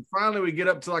 So finally we get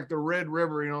up to like the Red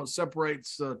River, it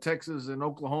separates Texas and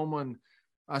Oklahoma. And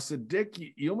I said, "Dick,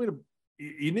 you want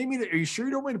me to, are you sure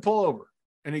you don't want me to pull over?"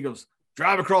 And he goes,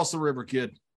 "Drive across the river,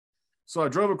 kid." So I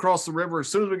drove across the river. As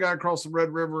soon as we got across the Red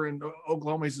River in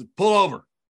Oklahoma, he says, "Pull over."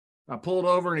 I pulled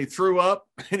over, and he threw up,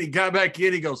 and he got back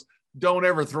in. He goes, "Don't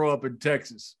ever throw up in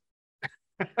Texas."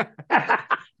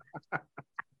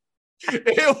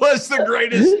 It was the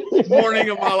greatest morning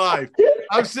of my life.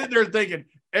 I'm sitting there thinking,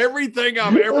 everything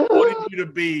I've ever wanted you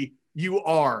to be, you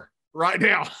are right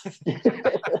now.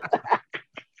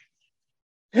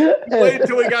 Wait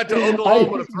until we got to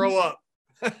Oklahoma to throw up.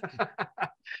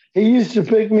 He used to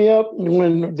pick me up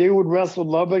when they would wrestle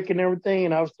Lubbock and everything,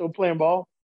 and I was still playing ball.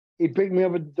 He'd pick me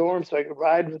up at the dorm so I could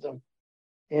ride with him.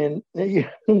 And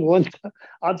one time,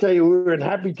 I'll tell you, we were in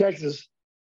Happy, Texas.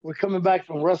 We're coming back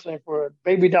from wrestling for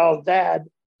Baby Doll's dad,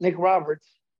 Nick Roberts.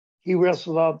 He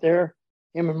wrestled out there.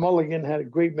 Him and Mulligan had a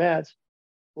great match.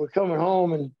 We're coming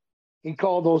home, and he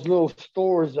called those little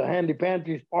stores, the handy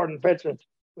pantries, Fart and Fetchins.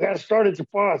 We got to stop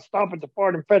at the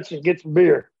Fart and Fetch and get some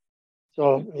beer.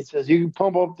 So he says, "You can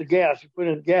pump up the gas." You put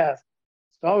in the gas.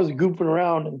 So I was goofing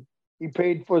around, and he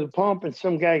paid for the pump, and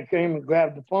some guy came and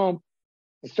grabbed the pump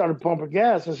and started pumping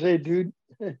gas. I said, "Dude,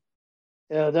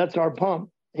 that's our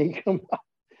pump." And he come out,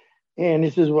 and he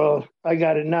says, "Well, I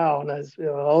got it now." And I said,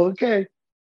 "Oh, okay."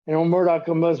 And Murdoch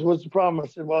comes up, "What's the problem?" I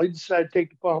said, "Well, he decided to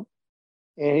take the pump."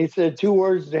 And he said 2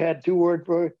 words. They had 2 words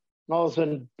for it. And all of a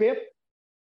sudden, bip.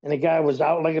 And the guy was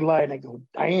out like a light. And I go,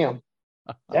 "Damn,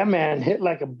 that man hit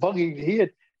like a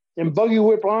buggy. Them buggy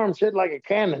whip arms hit like a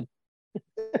cannon."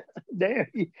 Damn,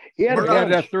 he had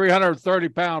that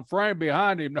 330-pound frame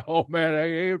behind him. No, man,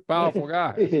 he's a powerful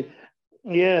guy.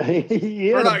 Yeah, he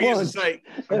had Murdoch used to say,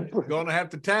 "I'm going to have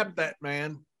to tap that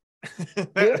man."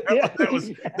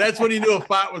 That's when he knew a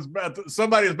fight was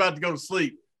somebody was about to go to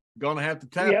sleep. Going to have to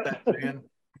tap that man.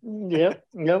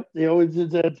 Yep. He always did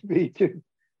that to me too.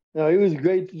 No, he was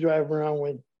great to drive around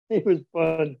with. It was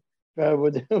fun driving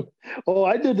with him. Oh,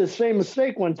 I did the same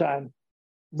mistake one time,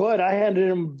 but I handed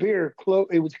him beer.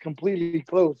 It was completely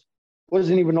closed,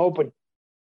 wasn't even open,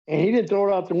 and he didn't throw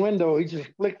it out the window. He just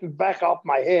flicked it back off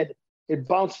my head. It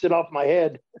bounced it off my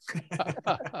head.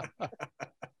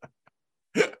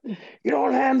 "You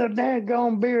don't hand the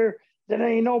daggone beer That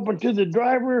ain't open to the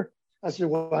driver. I said,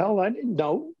 well, I didn't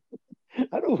know.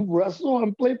 I don't wrestle.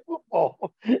 I'm playing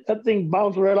football. That thing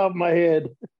bounced right off my head.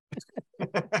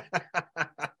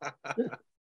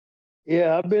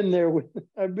 Yeah, I've been there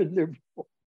before.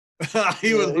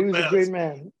 He was a great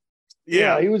man.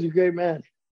 Yeah, he was a great man.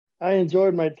 I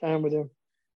enjoyed my time with him,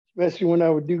 especially when I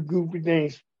would do goofy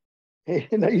things.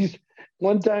 And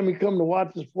one time he come to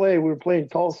watch us play. We were playing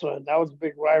Tulsa, and that was a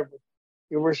big rivalry,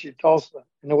 University of Tulsa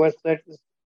in the West Texas.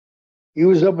 He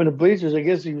was up in the bleachers. I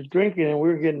guess he was drinking, and we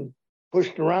were getting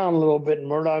pushed around a little bit. And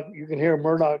Murdoch, you can hear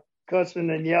Murdoch cussing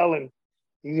and yelling.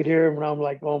 You could hear him, and I'm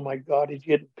like, oh my God, he's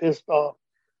getting pissed off.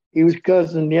 He was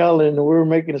cussing and yelling, and we were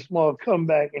making a small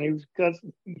comeback, and he was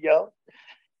cussing and yelling.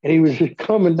 And he was just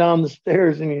coming down the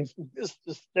stairs, and he missed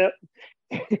a step.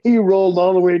 He rolled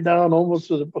all the way down almost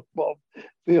to the football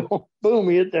field. Boom,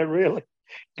 he hit that railing.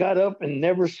 Got up and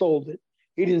never sold it.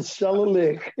 He didn't sell a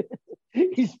lick.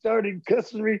 He started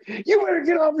cussing me. You better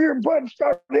get off here and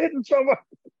start hitting somebody.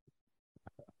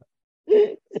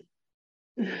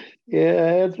 Yeah,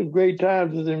 I had some great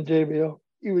times with him, JBL.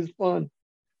 He was fun.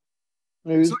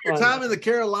 So your time in the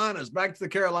Carolinas, back to the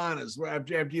Carolinas,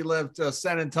 after you left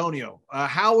San Antonio,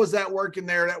 how was that working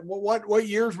there? What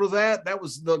years were that? That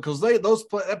was because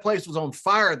that place was on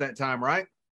fire at that time, right?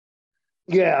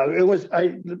 Yeah, it was.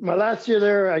 My last year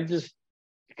there, I just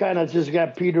kind of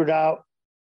got petered out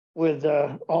with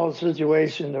all the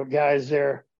situation of guys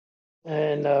there,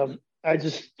 and I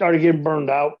just started getting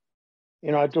burned out.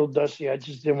 You know, I told Dusty I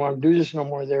just didn't want to do this no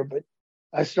more there. But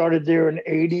I started there in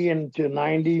 '80 and to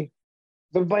 '90.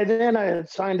 But by then I had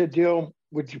signed a deal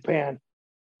with Japan.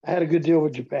 I had a good deal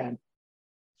with Japan.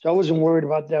 So I wasn't worried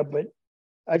about that, but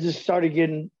it just started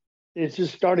getting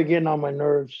on my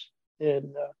nerves.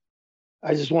 And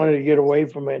I just wanted to get away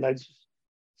from it.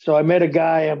 So I met a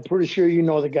guy, I'm pretty sure you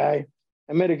know the guy.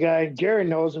 I met a guy, Gary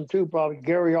knows him too, probably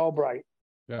Gary Albright.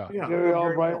 Yeah. Gary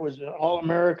Albright was an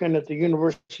All-American at the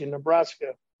University of Nebraska.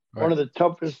 Right. One of the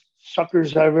toughest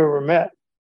suckers I've ever met.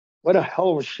 What a hell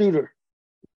of a shooter.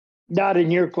 Not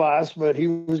in your class, but he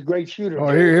was a great shooter.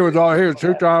 Oh, he was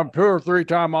 2 or 3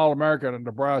 time All-American in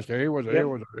Nebraska. He was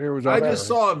I just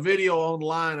saw a video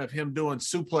online of him doing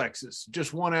suplexes,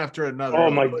 just one after another. Oh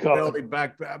my God. Belly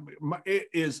back. It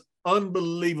is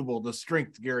unbelievable the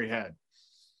strength Gary had.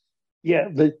 Yeah,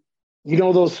 but you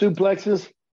know those suplexes?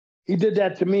 He did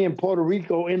that to me in Puerto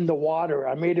Rico in the water.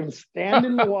 I made him stand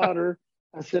in the water.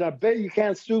 I said, I bet you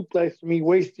can't suplex me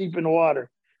waist deep in the water.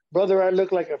 Brother, I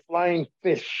look like a flying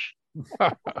fish.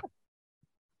 But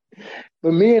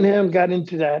me and him got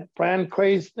into that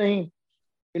pancrase thing.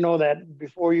 You know that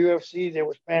before UFC there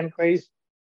was pancrase,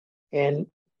 and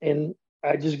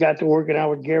I just got to working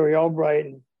out with Gary Albright,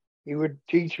 and he would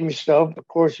teach me stuff. Of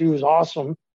course, he was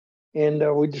awesome, and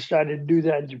we decided to do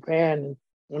that in Japan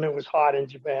when it was hot in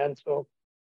Japan. So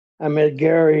I met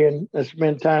Gary and I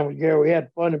spent time with Gary. We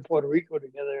had fun in Puerto Rico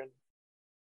together, and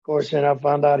of course, then I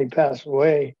found out he passed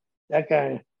away. That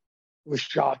guy was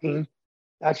shocking.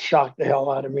 That shocked the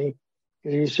hell out of me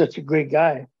because he was such a great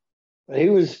guy. But he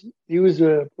was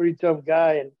a pretty tough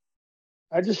guy, and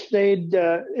I just stayed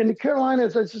in the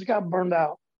Carolinas. I just got burned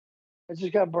out.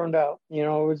 You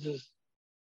know, it was just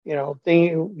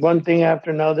one thing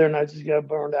after another, and I just got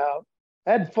burned out.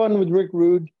 I had fun with Rick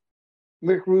Rude.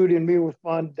 Rick Rude and me were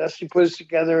fun. Dusty put us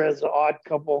together as an odd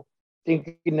couple,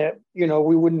 thinking that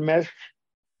we wouldn't mesh.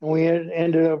 And we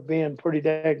ended up being pretty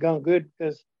daggone good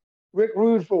because Rick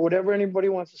Rude, for whatever anybody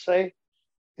wants to say,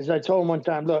 as I told him one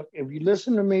time, look, if you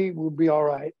listen to me, we'll be all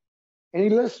right. And he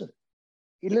listened.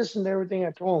 He listened to everything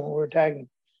I told him when we were tagging.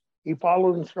 He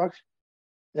followed instructions.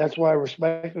 That's why I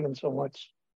respected him so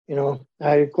much. You know,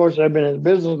 of course, I've been in the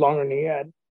business longer than he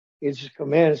had. He's just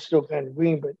come in, it's still kind of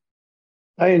green, but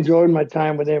I enjoyed my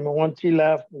time with him. And once he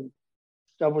left and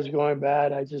stuff was going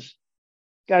bad, I just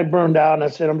got burned out, and I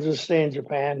said, I'm just staying in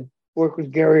Japan, work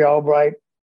with Gary Albright,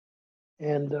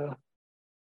 and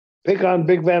pick on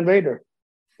Big Van Vader.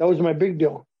 That was my big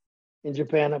deal in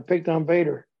Japan. I picked on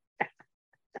Vader.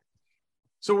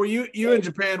 So were you in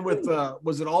Japan with,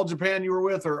 was it All Japan you were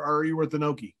with, or are you with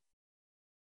Inoki?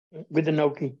 With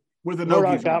Inoki. With Inoki.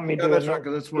 Murdoch got me that's right,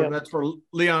 because that's where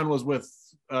Leon was with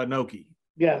Inoki.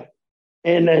 Yeah.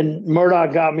 And then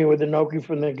Murdoch got me with Inoki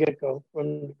from the get-go,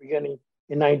 from the beginning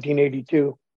in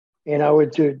 1982. And I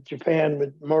went to Japan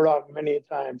with Murdoch many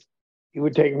times. He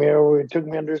would take me over, he took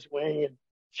me under his wing and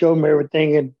showed me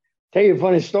everything. And tell you a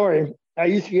funny story. I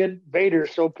used to get Vader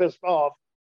so pissed off.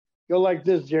 Go like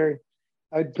this, Jerry.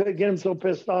 I'd get him so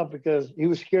pissed off because he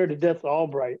was scared to death of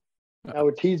Albright. I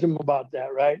would tease him about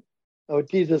that, right? I would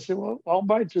tease him. I said, well,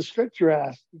 Albright just stripped your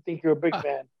ass. You think you're a big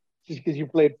man just because you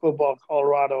played football in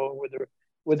Colorado with the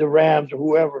with the Rams or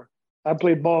whoever. I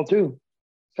played ball too.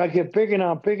 So I kept picking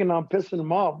on, pissing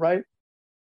him off, right?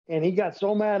 And he got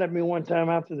so mad at me one time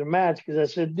after the match because I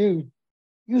said, dude,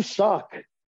 you suck.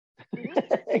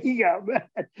 He got mad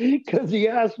because he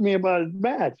asked me about his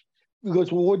match. He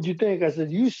goes, well, what'd you think? I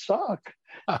said, you suck.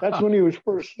 That's when he was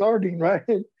first starting, right?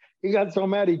 He got so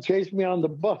mad he chased me on the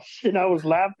bus, and I was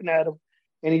laughing at him.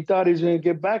 And he thought he was going to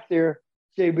get back there.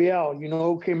 JBL, you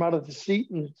know, came out of the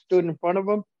seat and stood in front of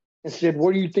him and said,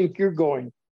 where do you think you're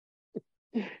going?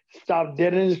 Stopped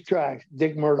dead in his tracks,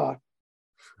 Dick Murdoch.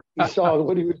 He saw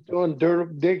what he was doing.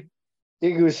 Dick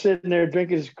was sitting there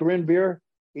drinking his Corinne beer.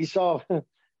 He saw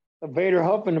Vader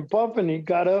huffing and puffing. He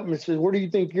got up and said, where do you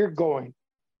think you're going?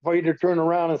 Vader turned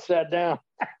around and sat down.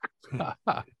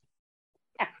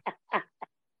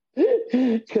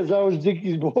 Because I was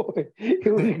Dickie's boy. He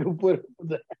wasn't going to put up with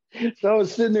that. So I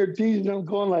was sitting there teasing him,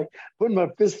 going like, putting my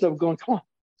fist up, going, come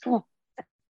on.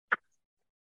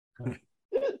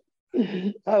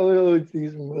 I would always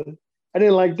tease him with it. I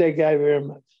didn't like that guy very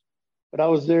much. But I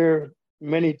was there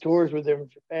many tours with him in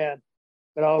Japan.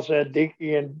 But I also had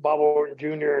Dickie and Bob Orton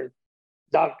Jr. and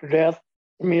Dr. Death.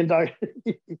 Me and Dr.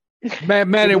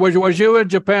 Manny, was you in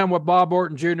Japan with Bob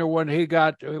Orton Jr. when he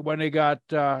got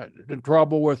in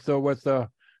trouble with the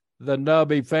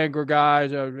nubby finger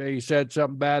guys? He said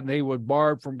something bad and he was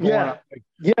barred from going.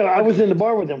 Yeah, I was in the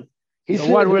bar with him.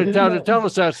 Tell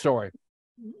us that story.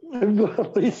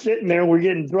 He's sitting there. We're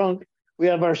getting drunk. We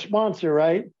have our sponsor,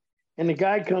 right? And the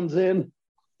guy comes in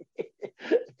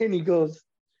and he goes,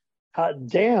 hot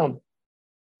damn,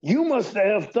 you must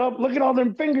have effed up. Look at all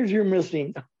them fingers you're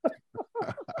missing.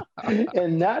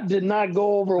 And that did not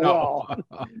go over well.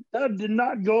 That did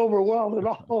not go over well at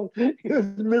all. He was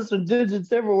missing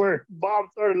digits everywhere. Bob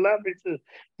started laughing. He says,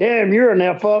 damn, you're an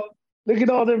F up. Look at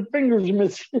all them fingers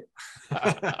missing.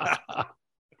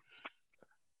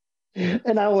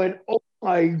 And I went, oh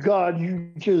my God,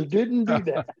 you just didn't do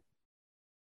that.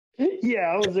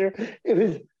 Yeah, I was there. It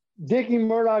was Dickie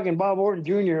Murdoch and Bob Orton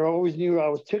Jr. always knew I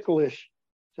was ticklish.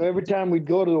 So every time we'd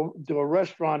go to a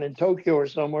restaurant in Tokyo or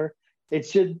somewhere, they'd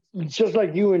sit just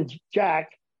like you and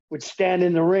Jack would stand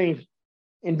in the ring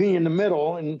and be in the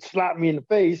middle and slap me in the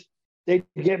face. They'd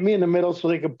get me in the middle so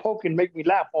they could poke and make me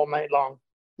laugh all night long.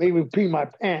 Made me pee my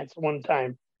pants one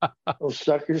time. Those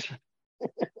suckers.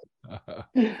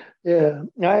 Yeah,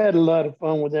 I had a lot of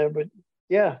fun with that, but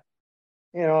yeah,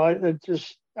 you know,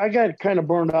 I got kind of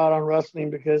burned out on wrestling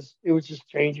because it was just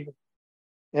changing.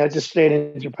 And I just stayed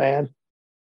in Japan.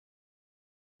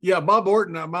 Yeah, Bob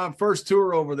Orton, my first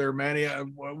tour over there, Manny,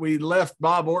 we left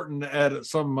Bob Orton at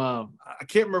some, I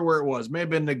can't remember where it was, may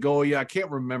have been Nagoya, I can't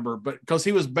remember, but because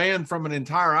he was banned from an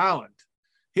entire island.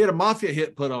 He had a mafia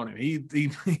hit put on him. He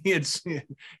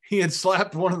had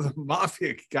slapped one of the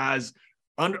mafia guys,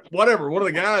 one of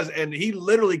the guys, and he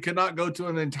literally could not go to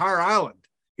an entire island.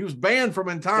 He was banned from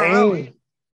an entire island.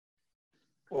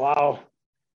 Wow.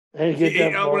 When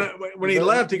he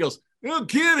left, he goes, oh,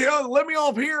 kid, let me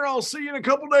off here. I'll see you in a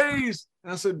couple days.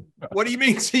 And I said, what do you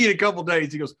mean see you in a couple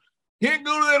days? He goes, can't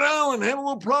go to that island. Had a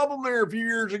little problem there a few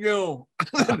years ago.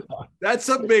 That's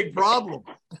a big problem.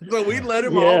 So we let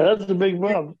him off. Yeah, that's a big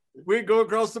problem. We'd go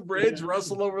across the bridge,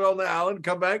 wrestle over on the island,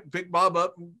 come back, pick Bob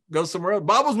up, and go somewhere else.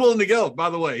 Bob was willing to go, by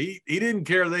the way. He didn't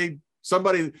care.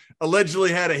 Somebody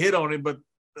allegedly had a hit on him, but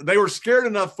they were scared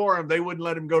enough for him, they wouldn't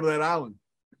let him go to that island.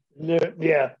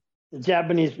 Yeah. The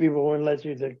Japanese people wouldn't let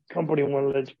you. The company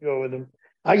wouldn't let you go with them.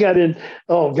 I got in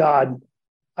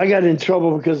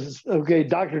trouble because,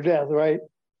 Dr. Death, right?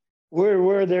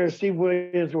 We're there, Steve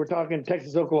Williams, we're talking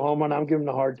Texas, Oklahoma, and I'm giving him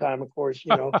a hard time, of course,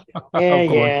 you know.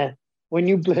 Yeah. When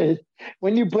you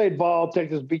played ball,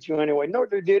 Texas beat you anyway. No,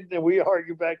 they didn't, and we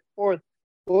argued back and forth.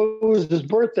 Well, it was his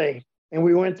birthday, and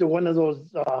we went to one of those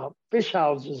fish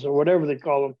houses or whatever they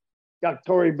call them,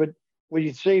 yakitori, but where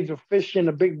you save the fish in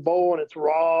a big bowl and it's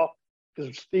raw,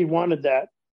 because Steve wanted that.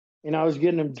 And I was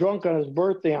getting him drunk on his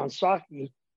birthday on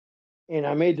sake, and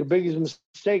I made the biggest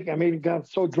mistake. I made him got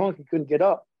so drunk he couldn't get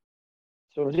up.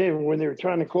 So when they were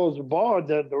trying to close the bar,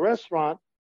 the restaurant,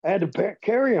 I had to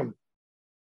carry him.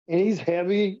 And he's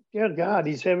heavy. Yeah, God,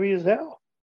 he's heavy as hell.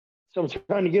 So I'm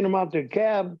trying to get him out to the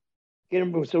cab, get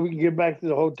him so we can get back to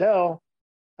the hotel.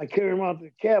 I carry him out to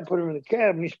the cab, put him in the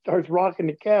cab, and he starts rocking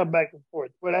the cab back and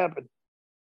forth. What happened?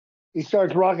 He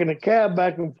starts rocking the cab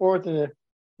back and forth, and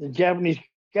the Japanese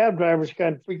cab driver's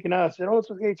kind of freaking out. I said, oh,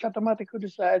 it's okay. Chatamate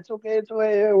kudasai. It's okay.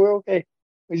 Yeah, we're okay.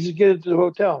 We just get it to the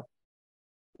hotel.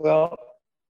 Well,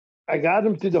 I got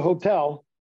him to the hotel,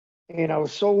 and I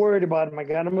was so worried about him. I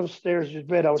got him upstairs to his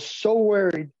bed. I was so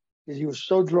worried because he was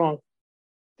so drunk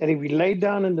that if he laid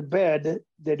down in the bed,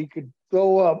 that he could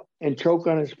throw up and choke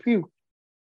on his puke.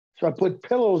 So I put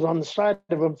pillows on the side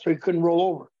of him so he couldn't roll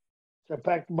over. So I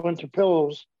packed a bunch of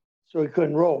pillows so he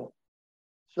couldn't roll.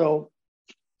 So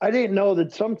I didn't know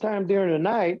that sometime during the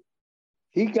night,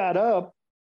 he got up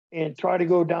and tried to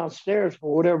go downstairs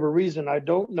for whatever reason. I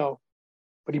don't know.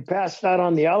 But he passed out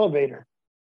on the elevator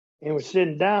and was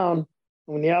sitting down.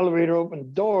 When the elevator opened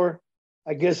the door,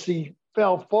 I guess he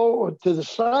fell forward to the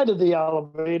side of the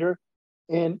elevator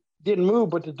and didn't move,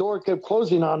 but the door kept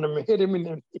closing on him and hit him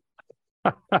in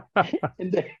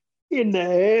the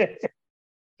head.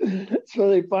 So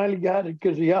they finally got it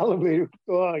because the elevator,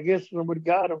 I guess somebody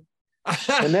got him.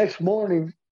 The next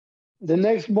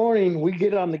morning, we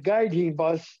get on the Gaijin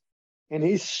bus, and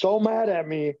he's so mad at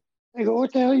me. I go,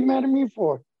 what the hell are you mad at me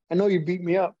for? I know you beat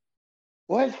me up.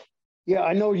 What? Yeah,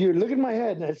 I know you. Look at my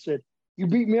head. And I said, you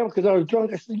beat me up because I was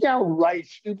drunk? I said, yeah, right,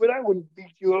 stupid. I wouldn't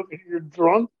beat you up if you're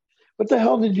drunk. What the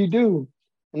hell did you do?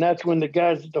 And that's when the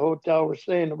guys at the hotel were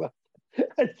saying about it.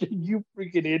 I said, you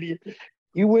freaking idiot.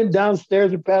 You went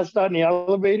downstairs and passed out in the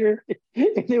elevator, and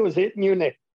it was hitting you in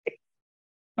the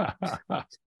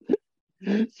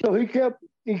head. So he kept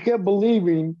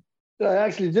believing that I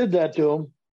actually did that to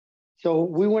him. So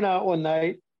we went out one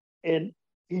night, and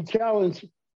he challenged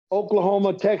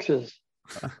Oklahoma, Texas.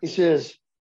 He says,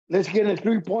 let's get in a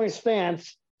 3-point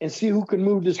stance and see who can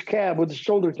move this cab with the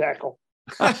shoulder tackle.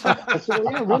 I said,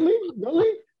 yeah,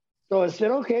 really? So I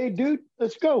said, okay, dude,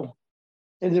 let's go.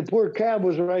 And the poor cab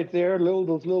was right there,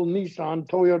 those little Nissan,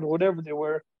 Toyota, whatever they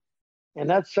were. And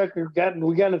that sucker we got in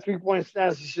a 3-point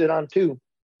stance. He said, on 2.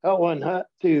 Hot 1, hot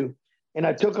 2. And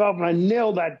I took off and I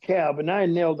nailed that cab, and I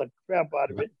nailed the crap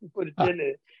out of it and put it in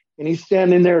it. And he's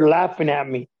standing there laughing at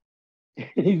me.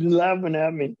 He's laughing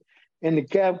at me. And the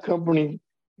cab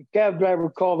driver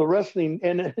called the wrestling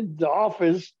and the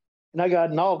office, and I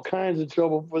got in all kinds of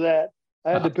trouble for that.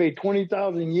 I had to pay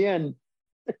 20,000 yen.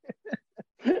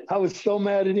 I was so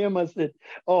mad at him. I said,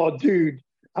 oh, dude,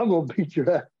 I'm going to beat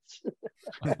your ass.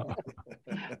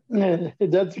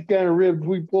 That's the kind of ribs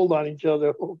we pulled on each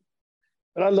other.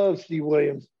 But I love Steve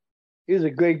Williams. He was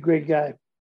a great, great guy.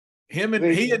 He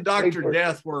and Dr.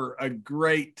 Death were a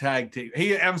great tag team.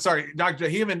 Him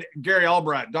and Gary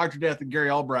Albright, Dr. Death and Gary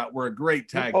Albright were a great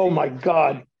tag team. Oh my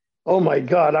God. I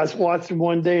watched him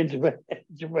one day in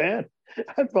Japan.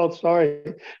 I felt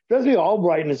sorry. Especially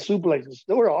Albright and the suplexes.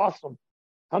 They were awesome.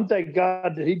 I'm thank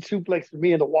God that he suplexed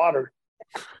me in the water.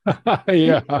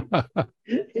 Yeah.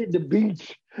 In the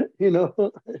beach,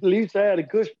 at least I had a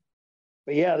cushion.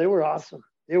 But yeah, they were awesome.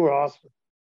 They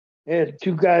had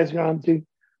 2 guys gone too.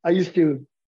 I used to,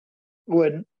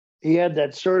 when he had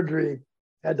that surgery,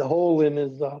 had the hole in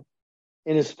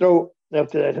his throat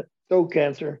after that throat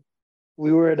cancer.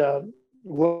 We were at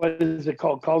what is it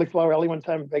called, Cauliflower Alley one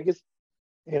time in Vegas,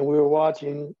 and we were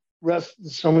watching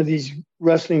some of these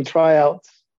wrestling tryouts,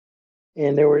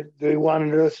 and they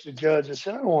wanted us to judge. I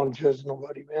said, I don't want to judge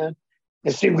nobody, man.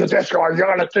 And Steve goes, that's why you're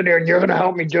gonna sit there and you're gonna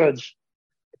help me judge.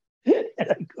 And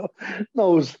I go,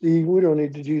 no, Steve, we don't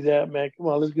need to do that, man. Come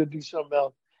on, let's go do something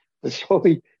else. And so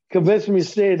he convinced me to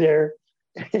stay there.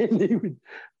 And he would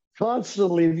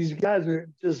constantly, these guys are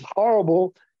just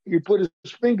horrible. He put his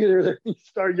finger there and he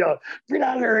started yelling, get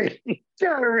out of there,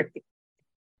 get out of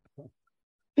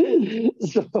here.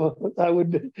 So I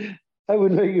would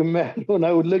make him mad when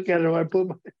I would look at him. I put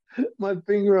my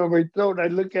finger on my throat and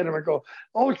I'd look at him. I go,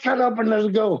 oh, shut up and let's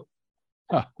go.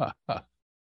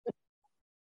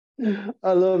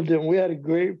 I loved him. We had a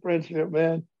great friendship,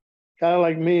 man. Kind of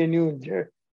like me and you and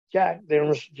Jack there,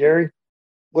 Mr. Jerry.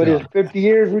 What is 50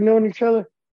 years we've known each other?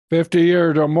 50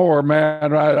 years or more,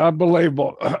 man.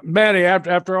 Unbelievable. Manny,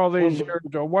 after all these years,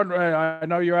 I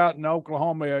know you're out in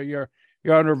Oklahoma. You're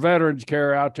under veterans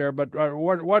care out there, but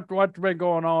what's been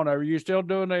going on? Are you still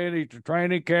doing any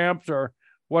training camps, or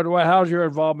how's your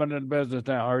involvement in business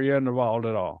now? Are you involved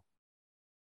at all?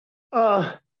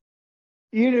 I'm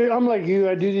like you.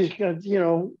 I do these kind of,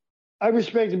 I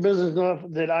respect the business enough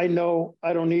that I know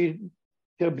I don't need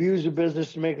to abuse the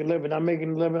business to make a living. I'm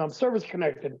making a living. I'm service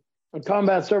connected. I'm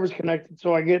combat service connected,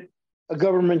 so I get a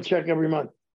government check every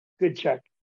month. Good check.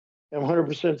 I'm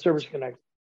 100% service connected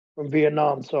from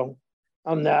Vietnam, so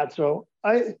I'm that. So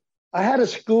I had a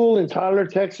school in Tyler,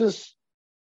 Texas,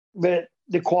 but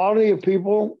the quality of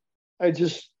people, I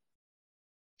just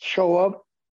show up.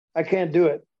 I can't do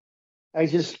it.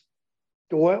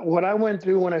 What I went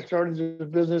through when I started the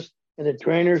business, and the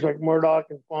trainers like Murdoch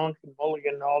and Funk and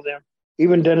Mulligan and all them,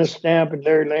 even Dennis Stamp and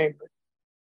Larry Lane, but,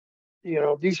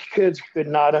 these kids could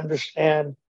not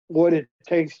understand what it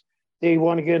takes. They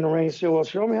want to get in the ring and say, well,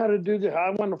 show me how to do this.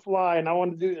 I want to fly and I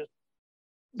want to do this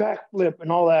backflip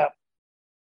and all that.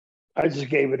 I just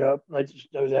gave it up. I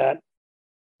just know that,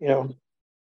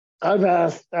 I've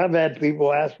had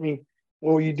people ask me,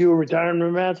 "Will you do a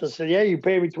retirement match?" I said, "Yeah, you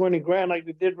pay me 20 grand like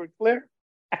they did with Flair."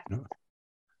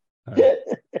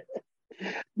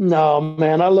 No,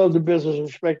 man, I love the business.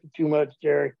 Respect it too much,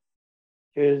 Jerry,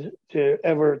 to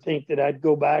ever think that I'd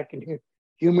go back and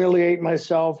humiliate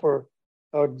myself or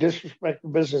disrespect the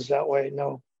business that way.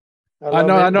 No,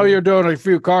 I know you're doing a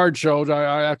few card shows.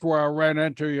 That's where I ran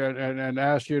into you and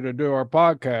asked you to do our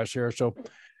podcast here. So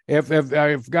if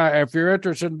you're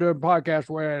interested in doing podcasts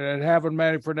and having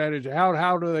Manny Fernandez,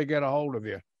 how do they get a hold of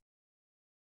you?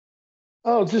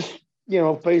 Oh, just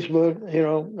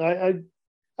Facebook.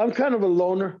 I'm kind of a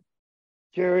loner,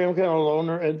 Jerry. I'm kind of a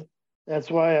loner, and that's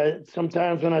why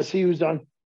sometimes when I see who's on,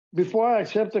 before I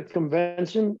accept a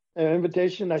convention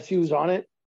invitation, I see who's on it.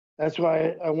 That's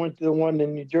why I went to the one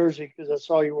in New Jersey, because I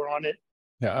saw you were on it.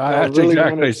 Yeah, that's really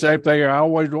exactly the same thing. I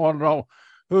always want to know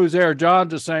who's there.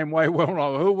 John's the same way. We don't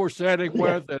know who we're sitting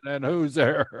with and who's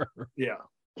there. Yeah.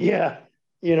 Yeah.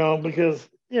 Because,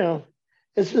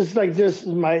 it's just like this is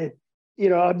my,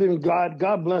 I've been,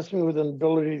 God blessed me with an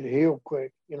ability to heal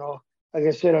quick. Like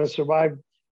I said, I survived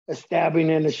a stabbing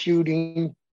and a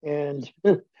shooting, and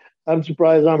I'm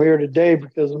surprised I'm here today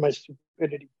because of my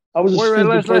stupidity. I was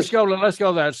let's go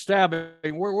to that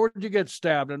stabbing. Where did you get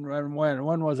stabbed and when?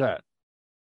 When was that?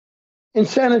 In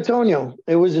San Antonio.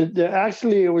 It was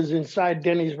inside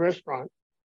Denny's restaurant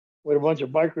with a bunch of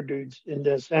biker dudes in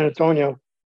San Antonio.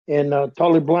 And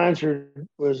Tully Blanchard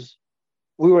we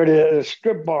were at a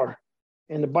strip bar,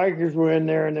 and the bikers were in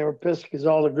there, and they were pissed because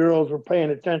all the girls were paying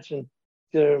attention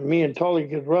to me and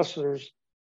Tully as wrestlers,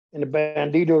 and the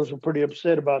Banditos were pretty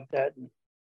upset about that. And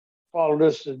followed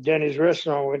us to Denny's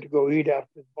restaurant. Went to go eat after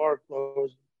the bar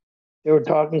closed. They were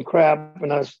talking crap,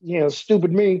 and I was,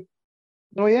 stupid me.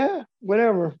 Oh yeah,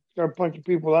 whatever. Start punching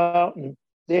people out, and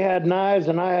they had knives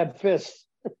and I had fists.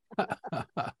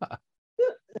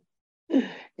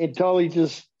 And Tully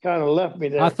just kind of left me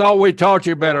there. I thought we taught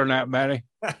you better than that, Manny.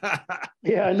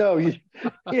 Yeah, I know.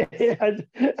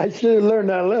 I should have learned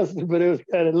that lesson, but it was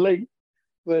kind of late.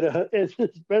 But it's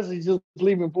especially just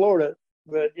leaving Florida.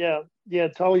 But yeah,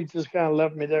 Tully just kind of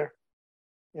left me there.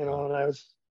 And I was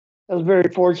very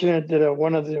fortunate that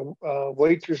one of the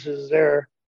waitresses there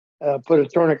put a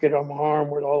tourniquet on my arm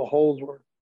where all the holes were,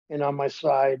 and on my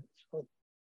side. So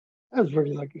I was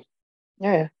pretty lucky.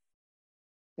 Yeah.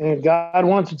 And God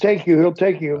wants to take you, He'll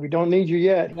take you. We don't need you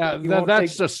yet. Yeah,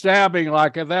 that's the stabbing.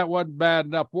 Like, if that wasn't bad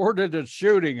enough, where did the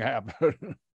shooting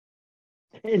happen?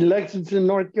 In Lexington,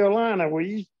 North Carolina. Well,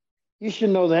 you should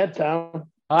know that town.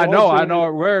 I know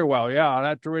it very well. Yeah,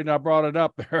 that's the reason I brought it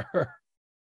up there.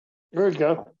 There we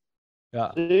go.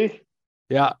 Yeah. See?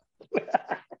 Yeah.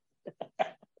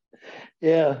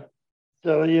 Yeah.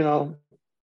 So,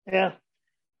 yeah,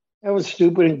 that was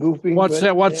stupid and goofy. What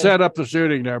set up the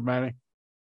shooting there, Manny?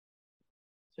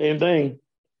 Same thing.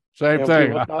 Same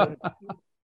thing.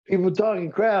 People talking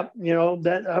crap,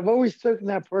 that I've always taken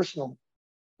that personal.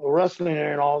 Wrestling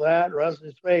and all that,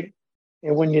 wrestling's fake.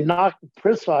 And when you knock the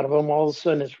piss out of them, all of a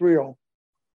sudden it's real.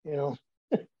 All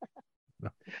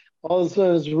of a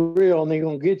sudden it's real, and they're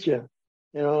gonna get you.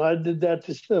 I did that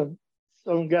to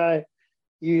some guy.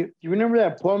 You remember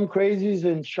that Plum Crazies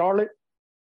in Charlotte?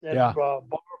 That bar,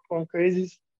 Plum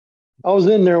Crazies. I was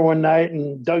in there one night,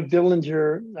 and I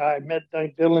met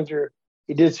Doug Dillinger.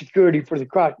 He did security for the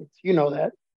Crockett's. You know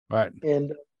that. Right.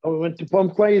 And we went to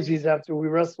Plum Crazies after we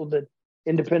wrestled at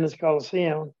Independence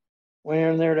Coliseum. Went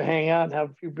in there to hang out and have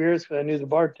a few beers because I knew the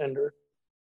bartender.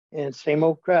 And same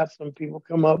old crap. Some people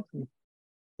come up and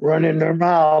run in their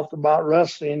mouth about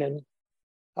wrestling and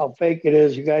how fake it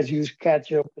is. You guys use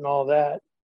ketchup and all that.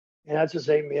 And that just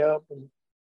ate me up. And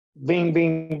bing,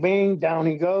 bing, bing, down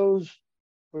he goes.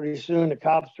 Pretty soon the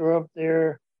cops are up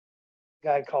there.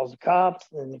 Guy calls the cops,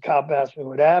 and the cop asked me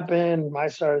what happened, my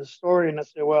side of the story. And I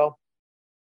said, well,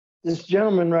 this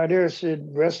gentleman right here said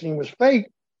wrestling was fake.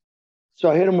 So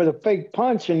I hit him with a fake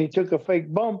punch, and he took a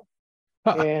fake bump.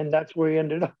 And that's where he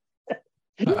ended up.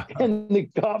 And the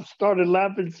cop started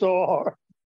laughing so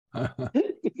hard.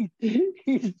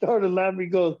 He started laughing. He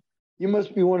goes, you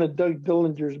must be one of Doug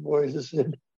Dillinger's boys. I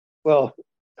said, well,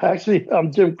 actually,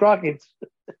 I'm Jim Crockett's.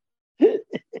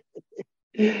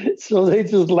 So they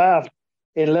just laughed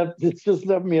and left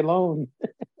me alone.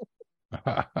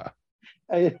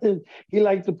 He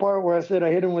liked the part where I said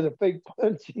I hit him with a fake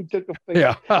punch. He took a fake.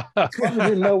 Yeah. I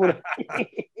didn't know what.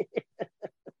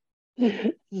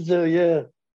 So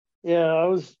I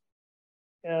was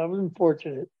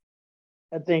unfortunate.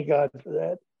 I thank God for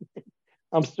that.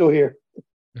 I'm still here.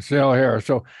 Still here.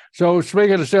 So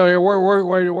speaking of still here,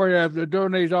 where you have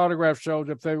doing these autograph shows?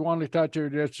 If they want to touch you,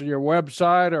 it's your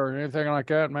website or anything like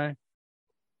that, man.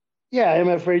 Yeah,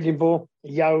 MF Raging Bull,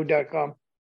 yahoo.com.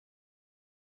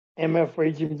 MF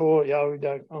Raging Bull,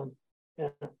 yahoo.com.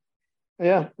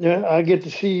 Yeah. Yeah. I get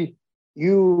to see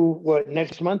you,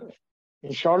 next month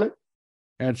in Charlotte?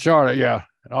 And Charlotte, yeah.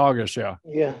 In August, yeah.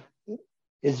 Yeah.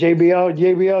 Is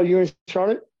JBL, you in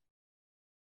Charlotte?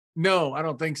 No, I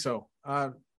don't think so.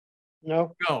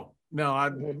 No? No.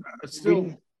 I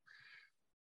still.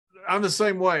 I'm the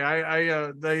same way.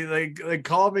 They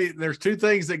call me. There's two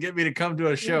things that get me to come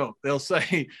to a show. They'll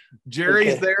say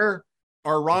Jerry's there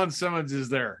or Ron Simmons is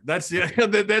there. That's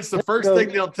the first thing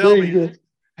they'll tell me.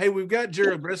 Hey, we've got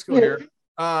Jerry Briscoe here.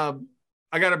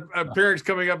 I got an appearance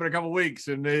coming up in a couple of weeks,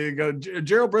 and they go,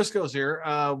 Gerald Briscoe's here.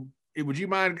 Would you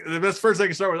mind? That's the first thing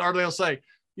I start with. Or they'll say,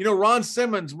 Ron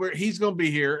Simmons, he's going to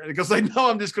be here, because they know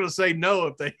I'm just going to say no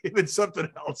if it's something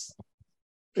else.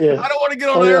 Yeah. I don't want to get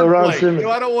on an airplane.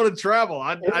 I don't want to travel.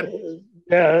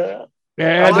 Yeah,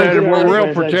 and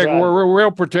we're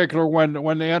real particular when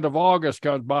the end of August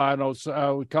comes by, and those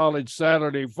college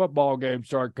Saturday football games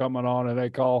start coming on, and they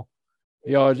call.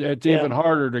 It's even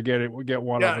harder to get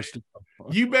one of us to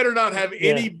come. You better not have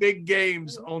any big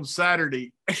games on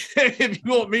Saturday if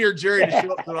you want me or Jerry to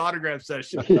show up to an autograph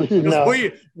session. No,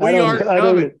 we aren't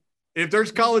coming. If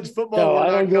there's college football,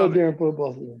 I don't go during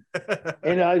football season.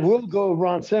 And I will go with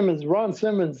Ron Simmons. Ron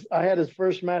Simmons, I had his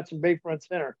first match in Bayfront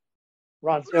Center.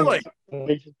 Ron Simmons.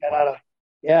 Really? He just got out of,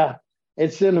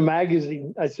 it's in the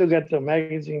magazine. I still got the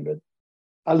magazine, but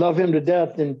I love him to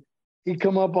death. And he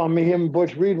come up on me, him and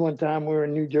Butch Reed one time. We were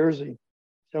in New Jersey,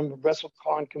 some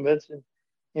WrestleCon convention.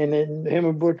 And then him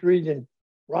and Butch Reed and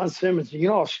Ron Simmons, you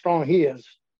know how strong he is.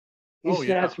 He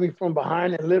snatched me from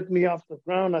behind and lifted me off the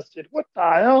ground. I said, what the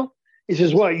hell? He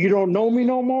says, what, you don't know me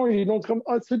no more? You don't come?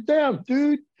 I said, damn,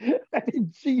 dude, I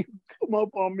didn't see you come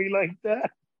up on me like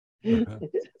that.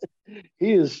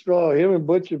 He is strong. Him and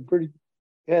Butch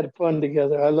had fun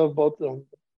together. I love both of them.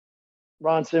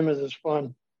 Ron Simmons is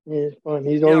fun. He's fun.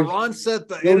 Ron set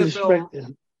the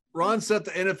NFL. Ron set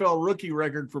the NFL rookie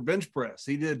record for bench press.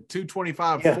 He did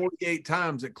 225 48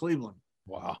 times at Cleveland.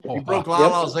 Wow. He broke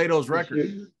Lyle Alzado's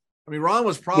record. I mean, Ron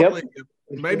was probably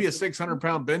maybe a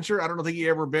 600-pound bencher. I don't think he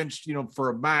ever benched, for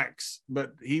a max,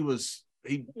 but he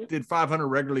did 500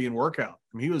 regularly in workout.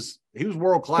 I mean, he was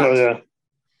world class. Oh,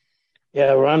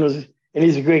 yeah, Ron was, and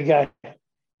he's a great guy.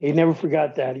 He never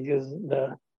forgot that. He goes,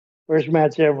 the first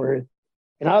match ever.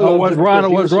 And I was Ron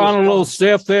a little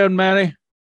stiff then, Manny?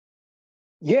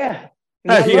 Yeah.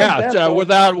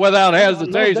 Without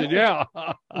hesitation,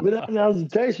 Without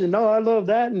hesitation. No, I love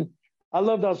that. And I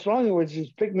loved how strong he was.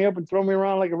 Just pick me up and throw me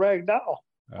around like a rag doll.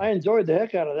 I enjoyed the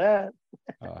heck out of that.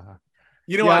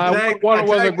 One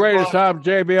of the greatest times.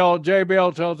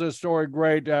 JBL tells this story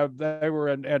great. They were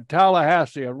in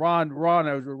Tallahassee, and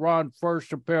Ron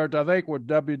first appearance, I think, with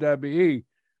WWE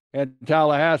in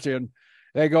Tallahassee, and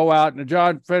they go out, and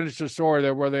John finished the story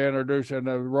there where they introduce in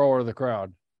the roar of the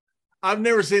crowd. I've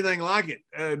never seen anything like it.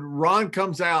 Ron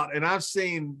comes out, and I've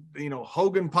seen,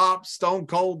 Hogan Pop, Stone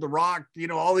Cold, The Rock,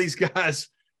 all these guys.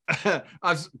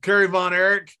 Kerry Von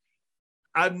Erich.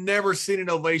 I've never seen an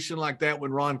ovation like that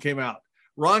when Ron came out.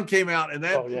 Ron came out, and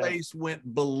that place went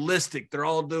ballistic. They're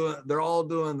all doing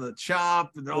the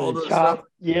chop, and they're all doing stuff.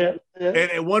 Yeah. And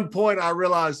at one point, I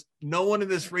realized no one in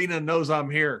this arena knows I'm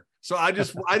here. So I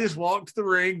just walked to the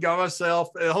ring, got myself,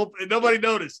 and hope nobody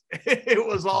noticed. It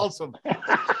was awesome.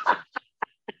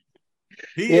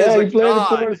 He played at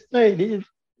Florida State.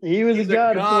 He was a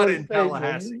god in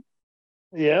Tallahassee.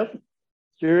 Yep,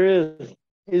 sure is.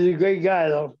 He's a great guy,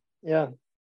 though. Yeah,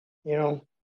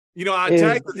 I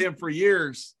tagged with him for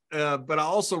years, but I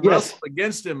also wrestled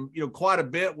against him, quite a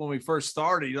bit when we first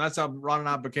started. That's how Ron and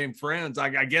I became friends.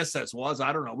 I guess I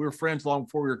don't know. We were friends long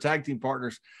before we were tag team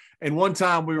partners. And one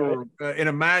time we were in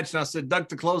a match, and I said, duck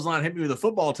the clothesline, hit me with a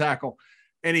football tackle.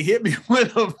 And he hit me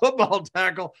with a football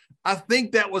tackle. I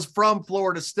think that was from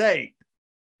Florida State.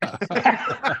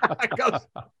 I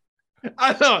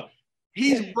thought,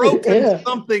 he's broken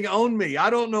something on me.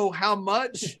 I don't know how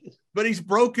much, but he's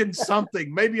broken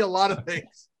something, maybe a lot of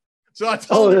things. So I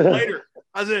told him later,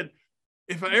 I said,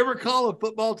 if I ever call a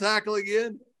football tackle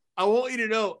again, I want you to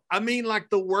know, I mean like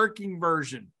the working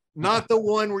version. Not the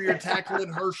one where you're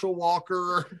tackling Herschel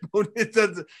Walker.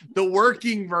 The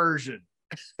working version.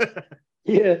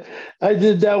 Yeah, I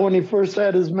did that when he first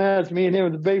had his match. Me and him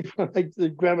in the Bayfront, like to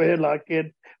grab a headlock,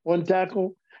 kid. One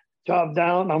tackle, drop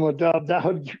down. I'm going to drop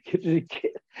down. You get to the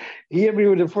kid. He hit me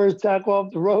with the first tackle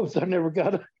off the ropes. I never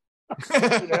got it.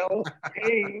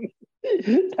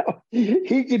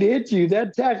 He could hit you.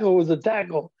 That tackle was a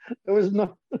tackle. There was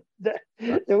no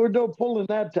pulling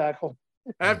that tackle.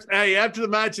 After the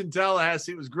match in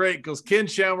Tallahassee, it was great because Ken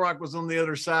Shamrock was on the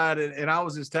other side, and I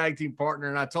was his tag team partner.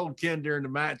 And I told Ken during the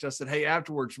match, I said, "Hey,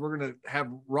 afterwards, we're going to have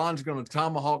Ron's going to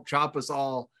tomahawk chop us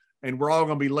all, and we're all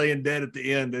going to be laying dead at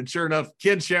the end." And sure enough,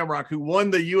 Ken Shamrock, who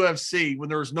won the UFC when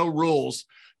there was no rules,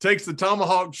 takes the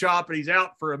tomahawk chop, and he's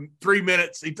out for 3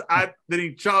 minutes. Then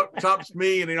he chops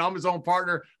me, and I'm his own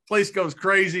partner. Place goes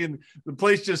crazy, and the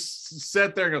place just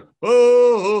sat there and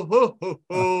goes,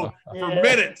 for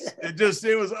minutes.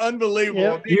 It was unbelievable.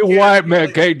 Yep. You white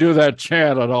men can't do that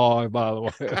chant at all, by the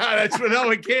way. That's what, no,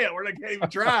 we can't. We can't even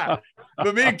try.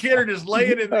 But me and Kid are just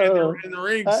laying in the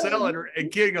ring selling her, and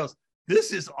Kid goes,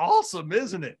 "This is awesome,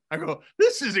 isn't it?" I go,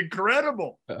 "This is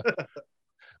incredible."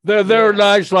 They're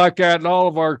nights like that in all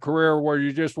of our career where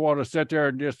you just want to sit there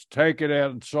and just take it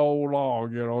in so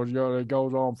long, it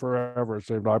goes on forever, it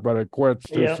seems like, but it quits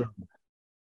too soon.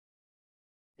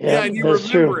 Yeah, and you remember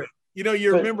true. It.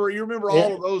 You remember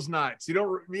all of those nights. You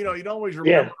don't always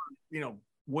remember,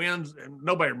 wins, and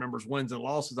nobody remembers wins and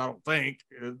losses, I don't think.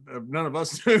 None of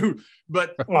us do.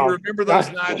 But you remember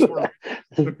those nights where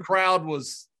the crowd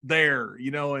was there,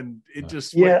 and it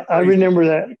just I remember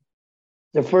that.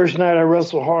 The first night I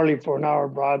wrestled Harley for an hour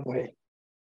Broadway.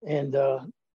 And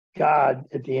God,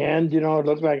 at the end, it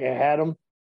looked like I had him.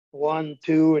 1,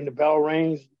 2, and the bell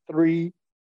rings, 3,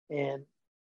 and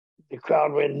the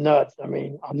crowd went nuts. I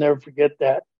mean, I'll never forget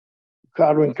that. The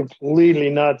crowd went completely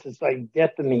nuts. It's like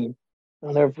deafening.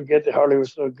 I'll never forget that Harley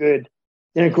was so good.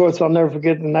 Then, of course, I'll never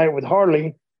forget the night with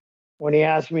Harley when he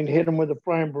asked me to hit him with a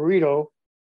frying burrito.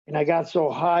 And I got so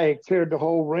high, it cleared the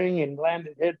whole ring and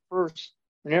landed head first.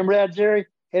 Remember that, Jerry?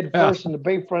 Head first in the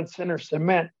Bayfront Center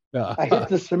cement. Yeah. I hit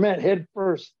the cement head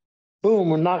first.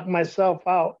 Boom, and knocked myself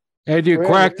out. And you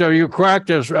cracked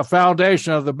the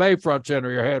foundation of the Bayfront Center.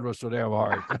 Your head was so damn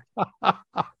hard.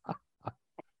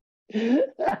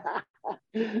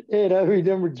 And I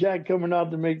remember Jack coming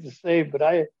out to make the save, but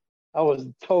I was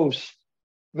toast.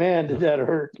 Man, did that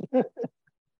hurt. I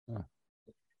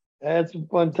had some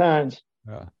fun times.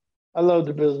 Yeah. I love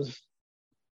the business.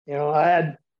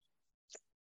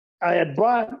 I had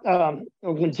brought,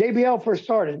 when JBL first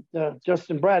started,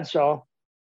 Justin Bradshaw,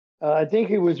 I think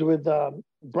he was with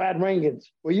Brad Rangens.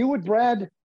 Were you with Brad?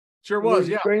 Sure was,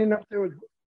 yeah. Training up there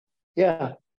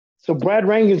yeah. So Brad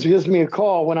Rangens gives me a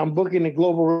call when I'm booking the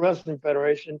Global Wrestling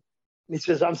Federation. And he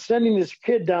says, "I'm sending this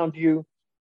kid down to you,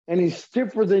 and he's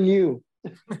stiffer than you."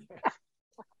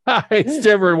 He's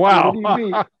stiffer, wow. What do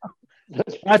you mean?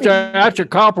 That's a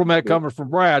compliment coming from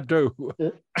Brad, too.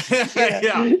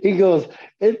 Yeah. He goes,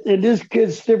 and this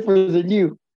kid's stiffer than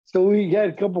you. So we had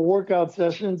a couple workout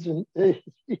sessions, and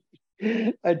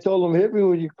I told him, "Hit me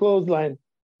with your clothesline."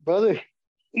 Brother,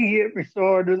 he hit me so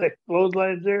hard with that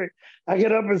clothesline, Jerry. I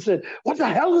get up and said, "What the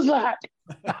hell is that?"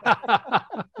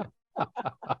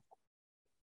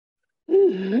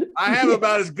 I have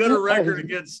about as good a record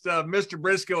against Mr.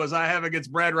 Briscoe as I have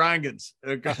against Brad Rangens.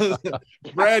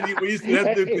 Brad, we used to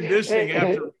have to do conditioning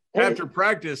after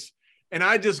practice, and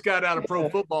I just got out of pro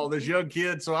football, this young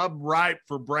kid, so I'm ripe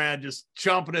for Brad just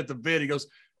chomping at the bit. He goes,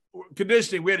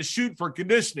 "Conditioning, we had to shoot for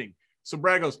conditioning." So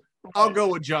Brad goes, "I'll go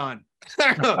with John."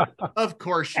 Of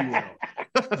course you will.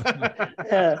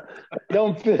 Yeah.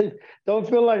 Don't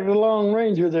feel like the Lone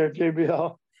Ranger there,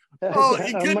 JBL. Oh,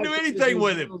 you couldn't do anything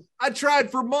with him. I tried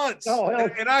for months,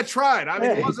 and I tried. I mean,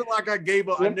 it wasn't like I gave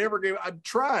up. I never gave up. I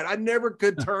tried. I never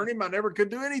could turn him. I never could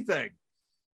do anything.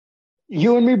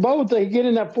 You and me both. They get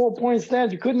in that 4-point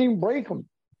stance. You couldn't even break them.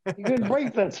 You couldn't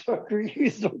break that sucker.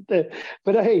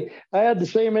 But hey, I had the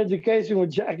same education with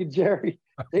Jack and Jerry.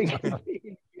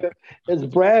 As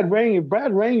Brad Rangens.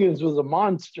 Brad Rangens was a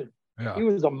monster. Yeah. He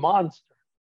was a monster.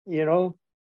 He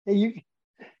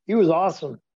was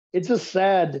awesome. It's just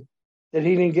sad that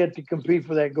he didn't get to compete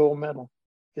for that gold medal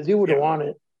because he would have won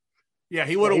it. Yeah,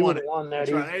 he would have won it. Won that.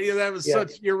 That's right. That was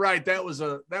such. You're right. That was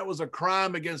a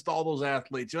crime against all those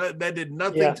athletes. That did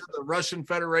nothing to the Russian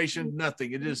Federation.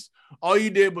 Nothing. It just all you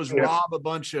did was rob a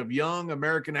bunch of young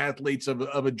American athletes of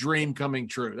a dream coming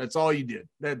true. That's all you did.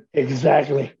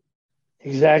 Exactly.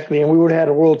 And we would have had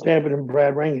a world champion in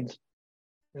Brad Rangens.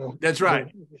 That's right.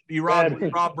 You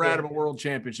robbed Brad of a world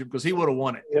championship because he would have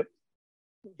won it. Yep.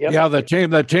 Yeah, the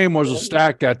team was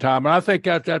stacked that time, and I think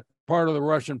that part of the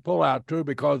Russian pullout too,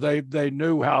 because they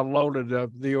knew how loaded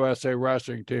the USA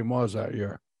wrestling team was that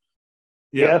year.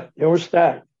 Yeah, they were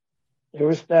stacked. They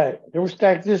were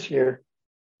stacked this year,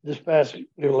 this past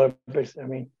Olympics. I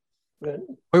mean,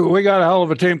 we got a hell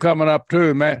of a team coming up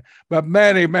too, man. But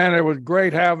Manny, man, it was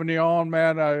great having you on,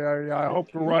 man. I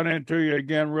hope to run into you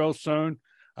again real soon.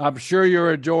 I'm sure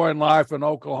you're enjoying life in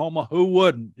Oklahoma. Who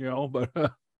wouldn't, But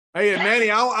Hey, and Manny,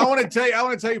 I want to tell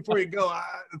you before you go.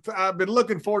 I've been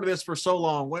looking forward to this for so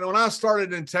long. When I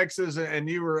started in Texas and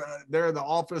you were there in the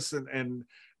office and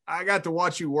I got to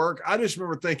watch you work, I just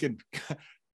remember thinking,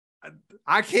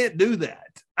 I can't do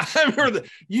that. I remember that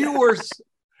you were.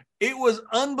 It was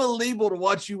unbelievable to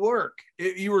watch you work.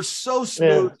 You were so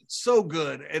smooth, so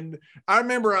good. And I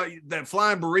remember that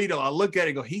flying burrito. I look at it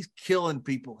and go, he's killing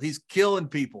people. He's killing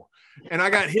people. And I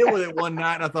got hit with it one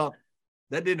night and I thought,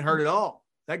 that didn't hurt at all.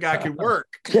 That guy could work.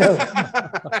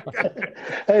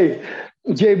 Hey,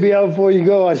 JBL, before you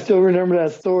go, I still remember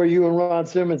that story. You and Ron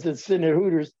Simmons had sitting at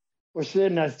Hooters were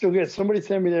sitting. I still get somebody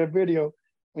sent me that video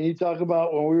when you talk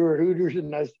about when we were at Hooters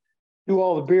and I threw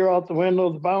all the beer out the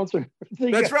window, the bouncer.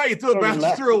 That's right. You threw the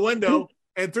bouncer through a window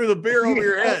and threw the beer over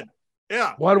your head.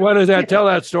 Yeah. What does that tell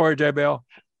that story, JBL?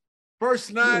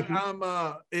 First night I'm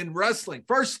in wrestling.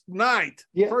 First night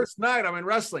I'm in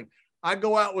wrestling. I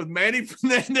go out with Manny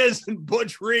Fernandez and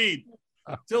Butch Reed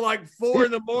till like 4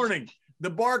 a.m. The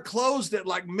bar closed at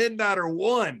like midnight or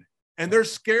 1, and they're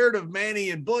scared of Manny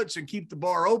and Butch and keep the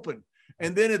bar open.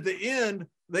 And then at the end,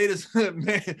 they just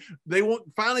they want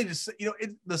finally just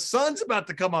the sun's about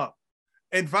to come up,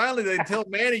 and finally they tell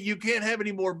Manny, you can't have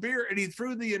any more beer, and he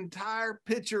threw the entire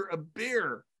pitcher of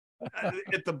beer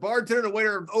at the bartender. The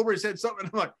waiter over his head something.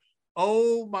 I'm like,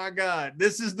 oh my God,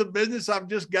 this is the business I've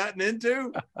just gotten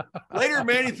into. Later,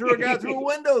 Manny threw a guy through a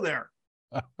window there.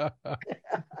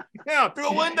 Yeah, through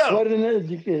a window. What an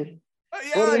education.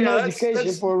 What an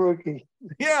education for a rookie.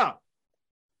 Yeah.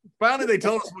 Finally, they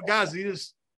told us, well, guys,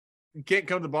 you can't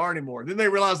come to the bar anymore. Then they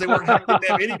realized they weren't having to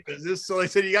have any business. So they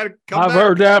said, you got to come I've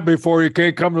heard that before. You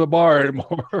can't come to the bar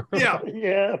anymore. Yeah.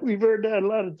 Yeah, we've heard that a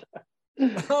lot of times.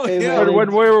 Oh, Hey, yeah. man.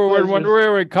 When we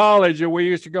were in college and we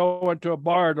used to go into a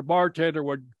bar, the bartender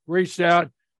would reach out,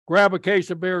 grab a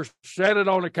case of beer, set it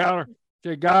on the counter,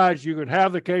 say, guys, you can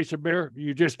have the case of beer.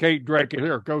 You just can't drink it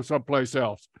here. Go someplace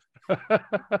else.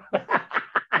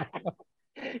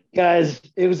 Guys,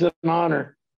 it was an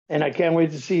honor, and I can't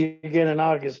wait to see you again in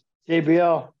August.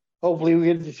 JBL, hopefully we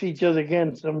get to see each other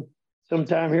again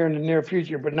sometime here in the near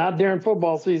future, but not during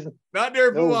football season. Not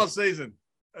during football season.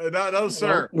 No,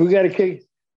 sir. We got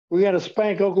to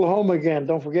spank Oklahoma again.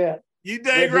 Don't forget. You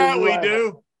dang right we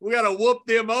do. We got to whoop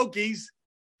them Okies.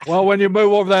 Well, when you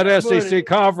move over that SEC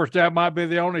conference, that might be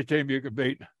the only team you could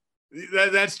beat.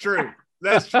 That's true.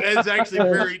 That's actually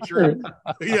very true.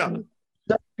 Yeah.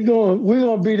 We're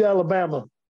gonna beat Alabama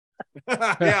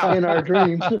Yeah. in our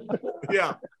dreams.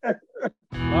 Yeah. All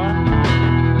right.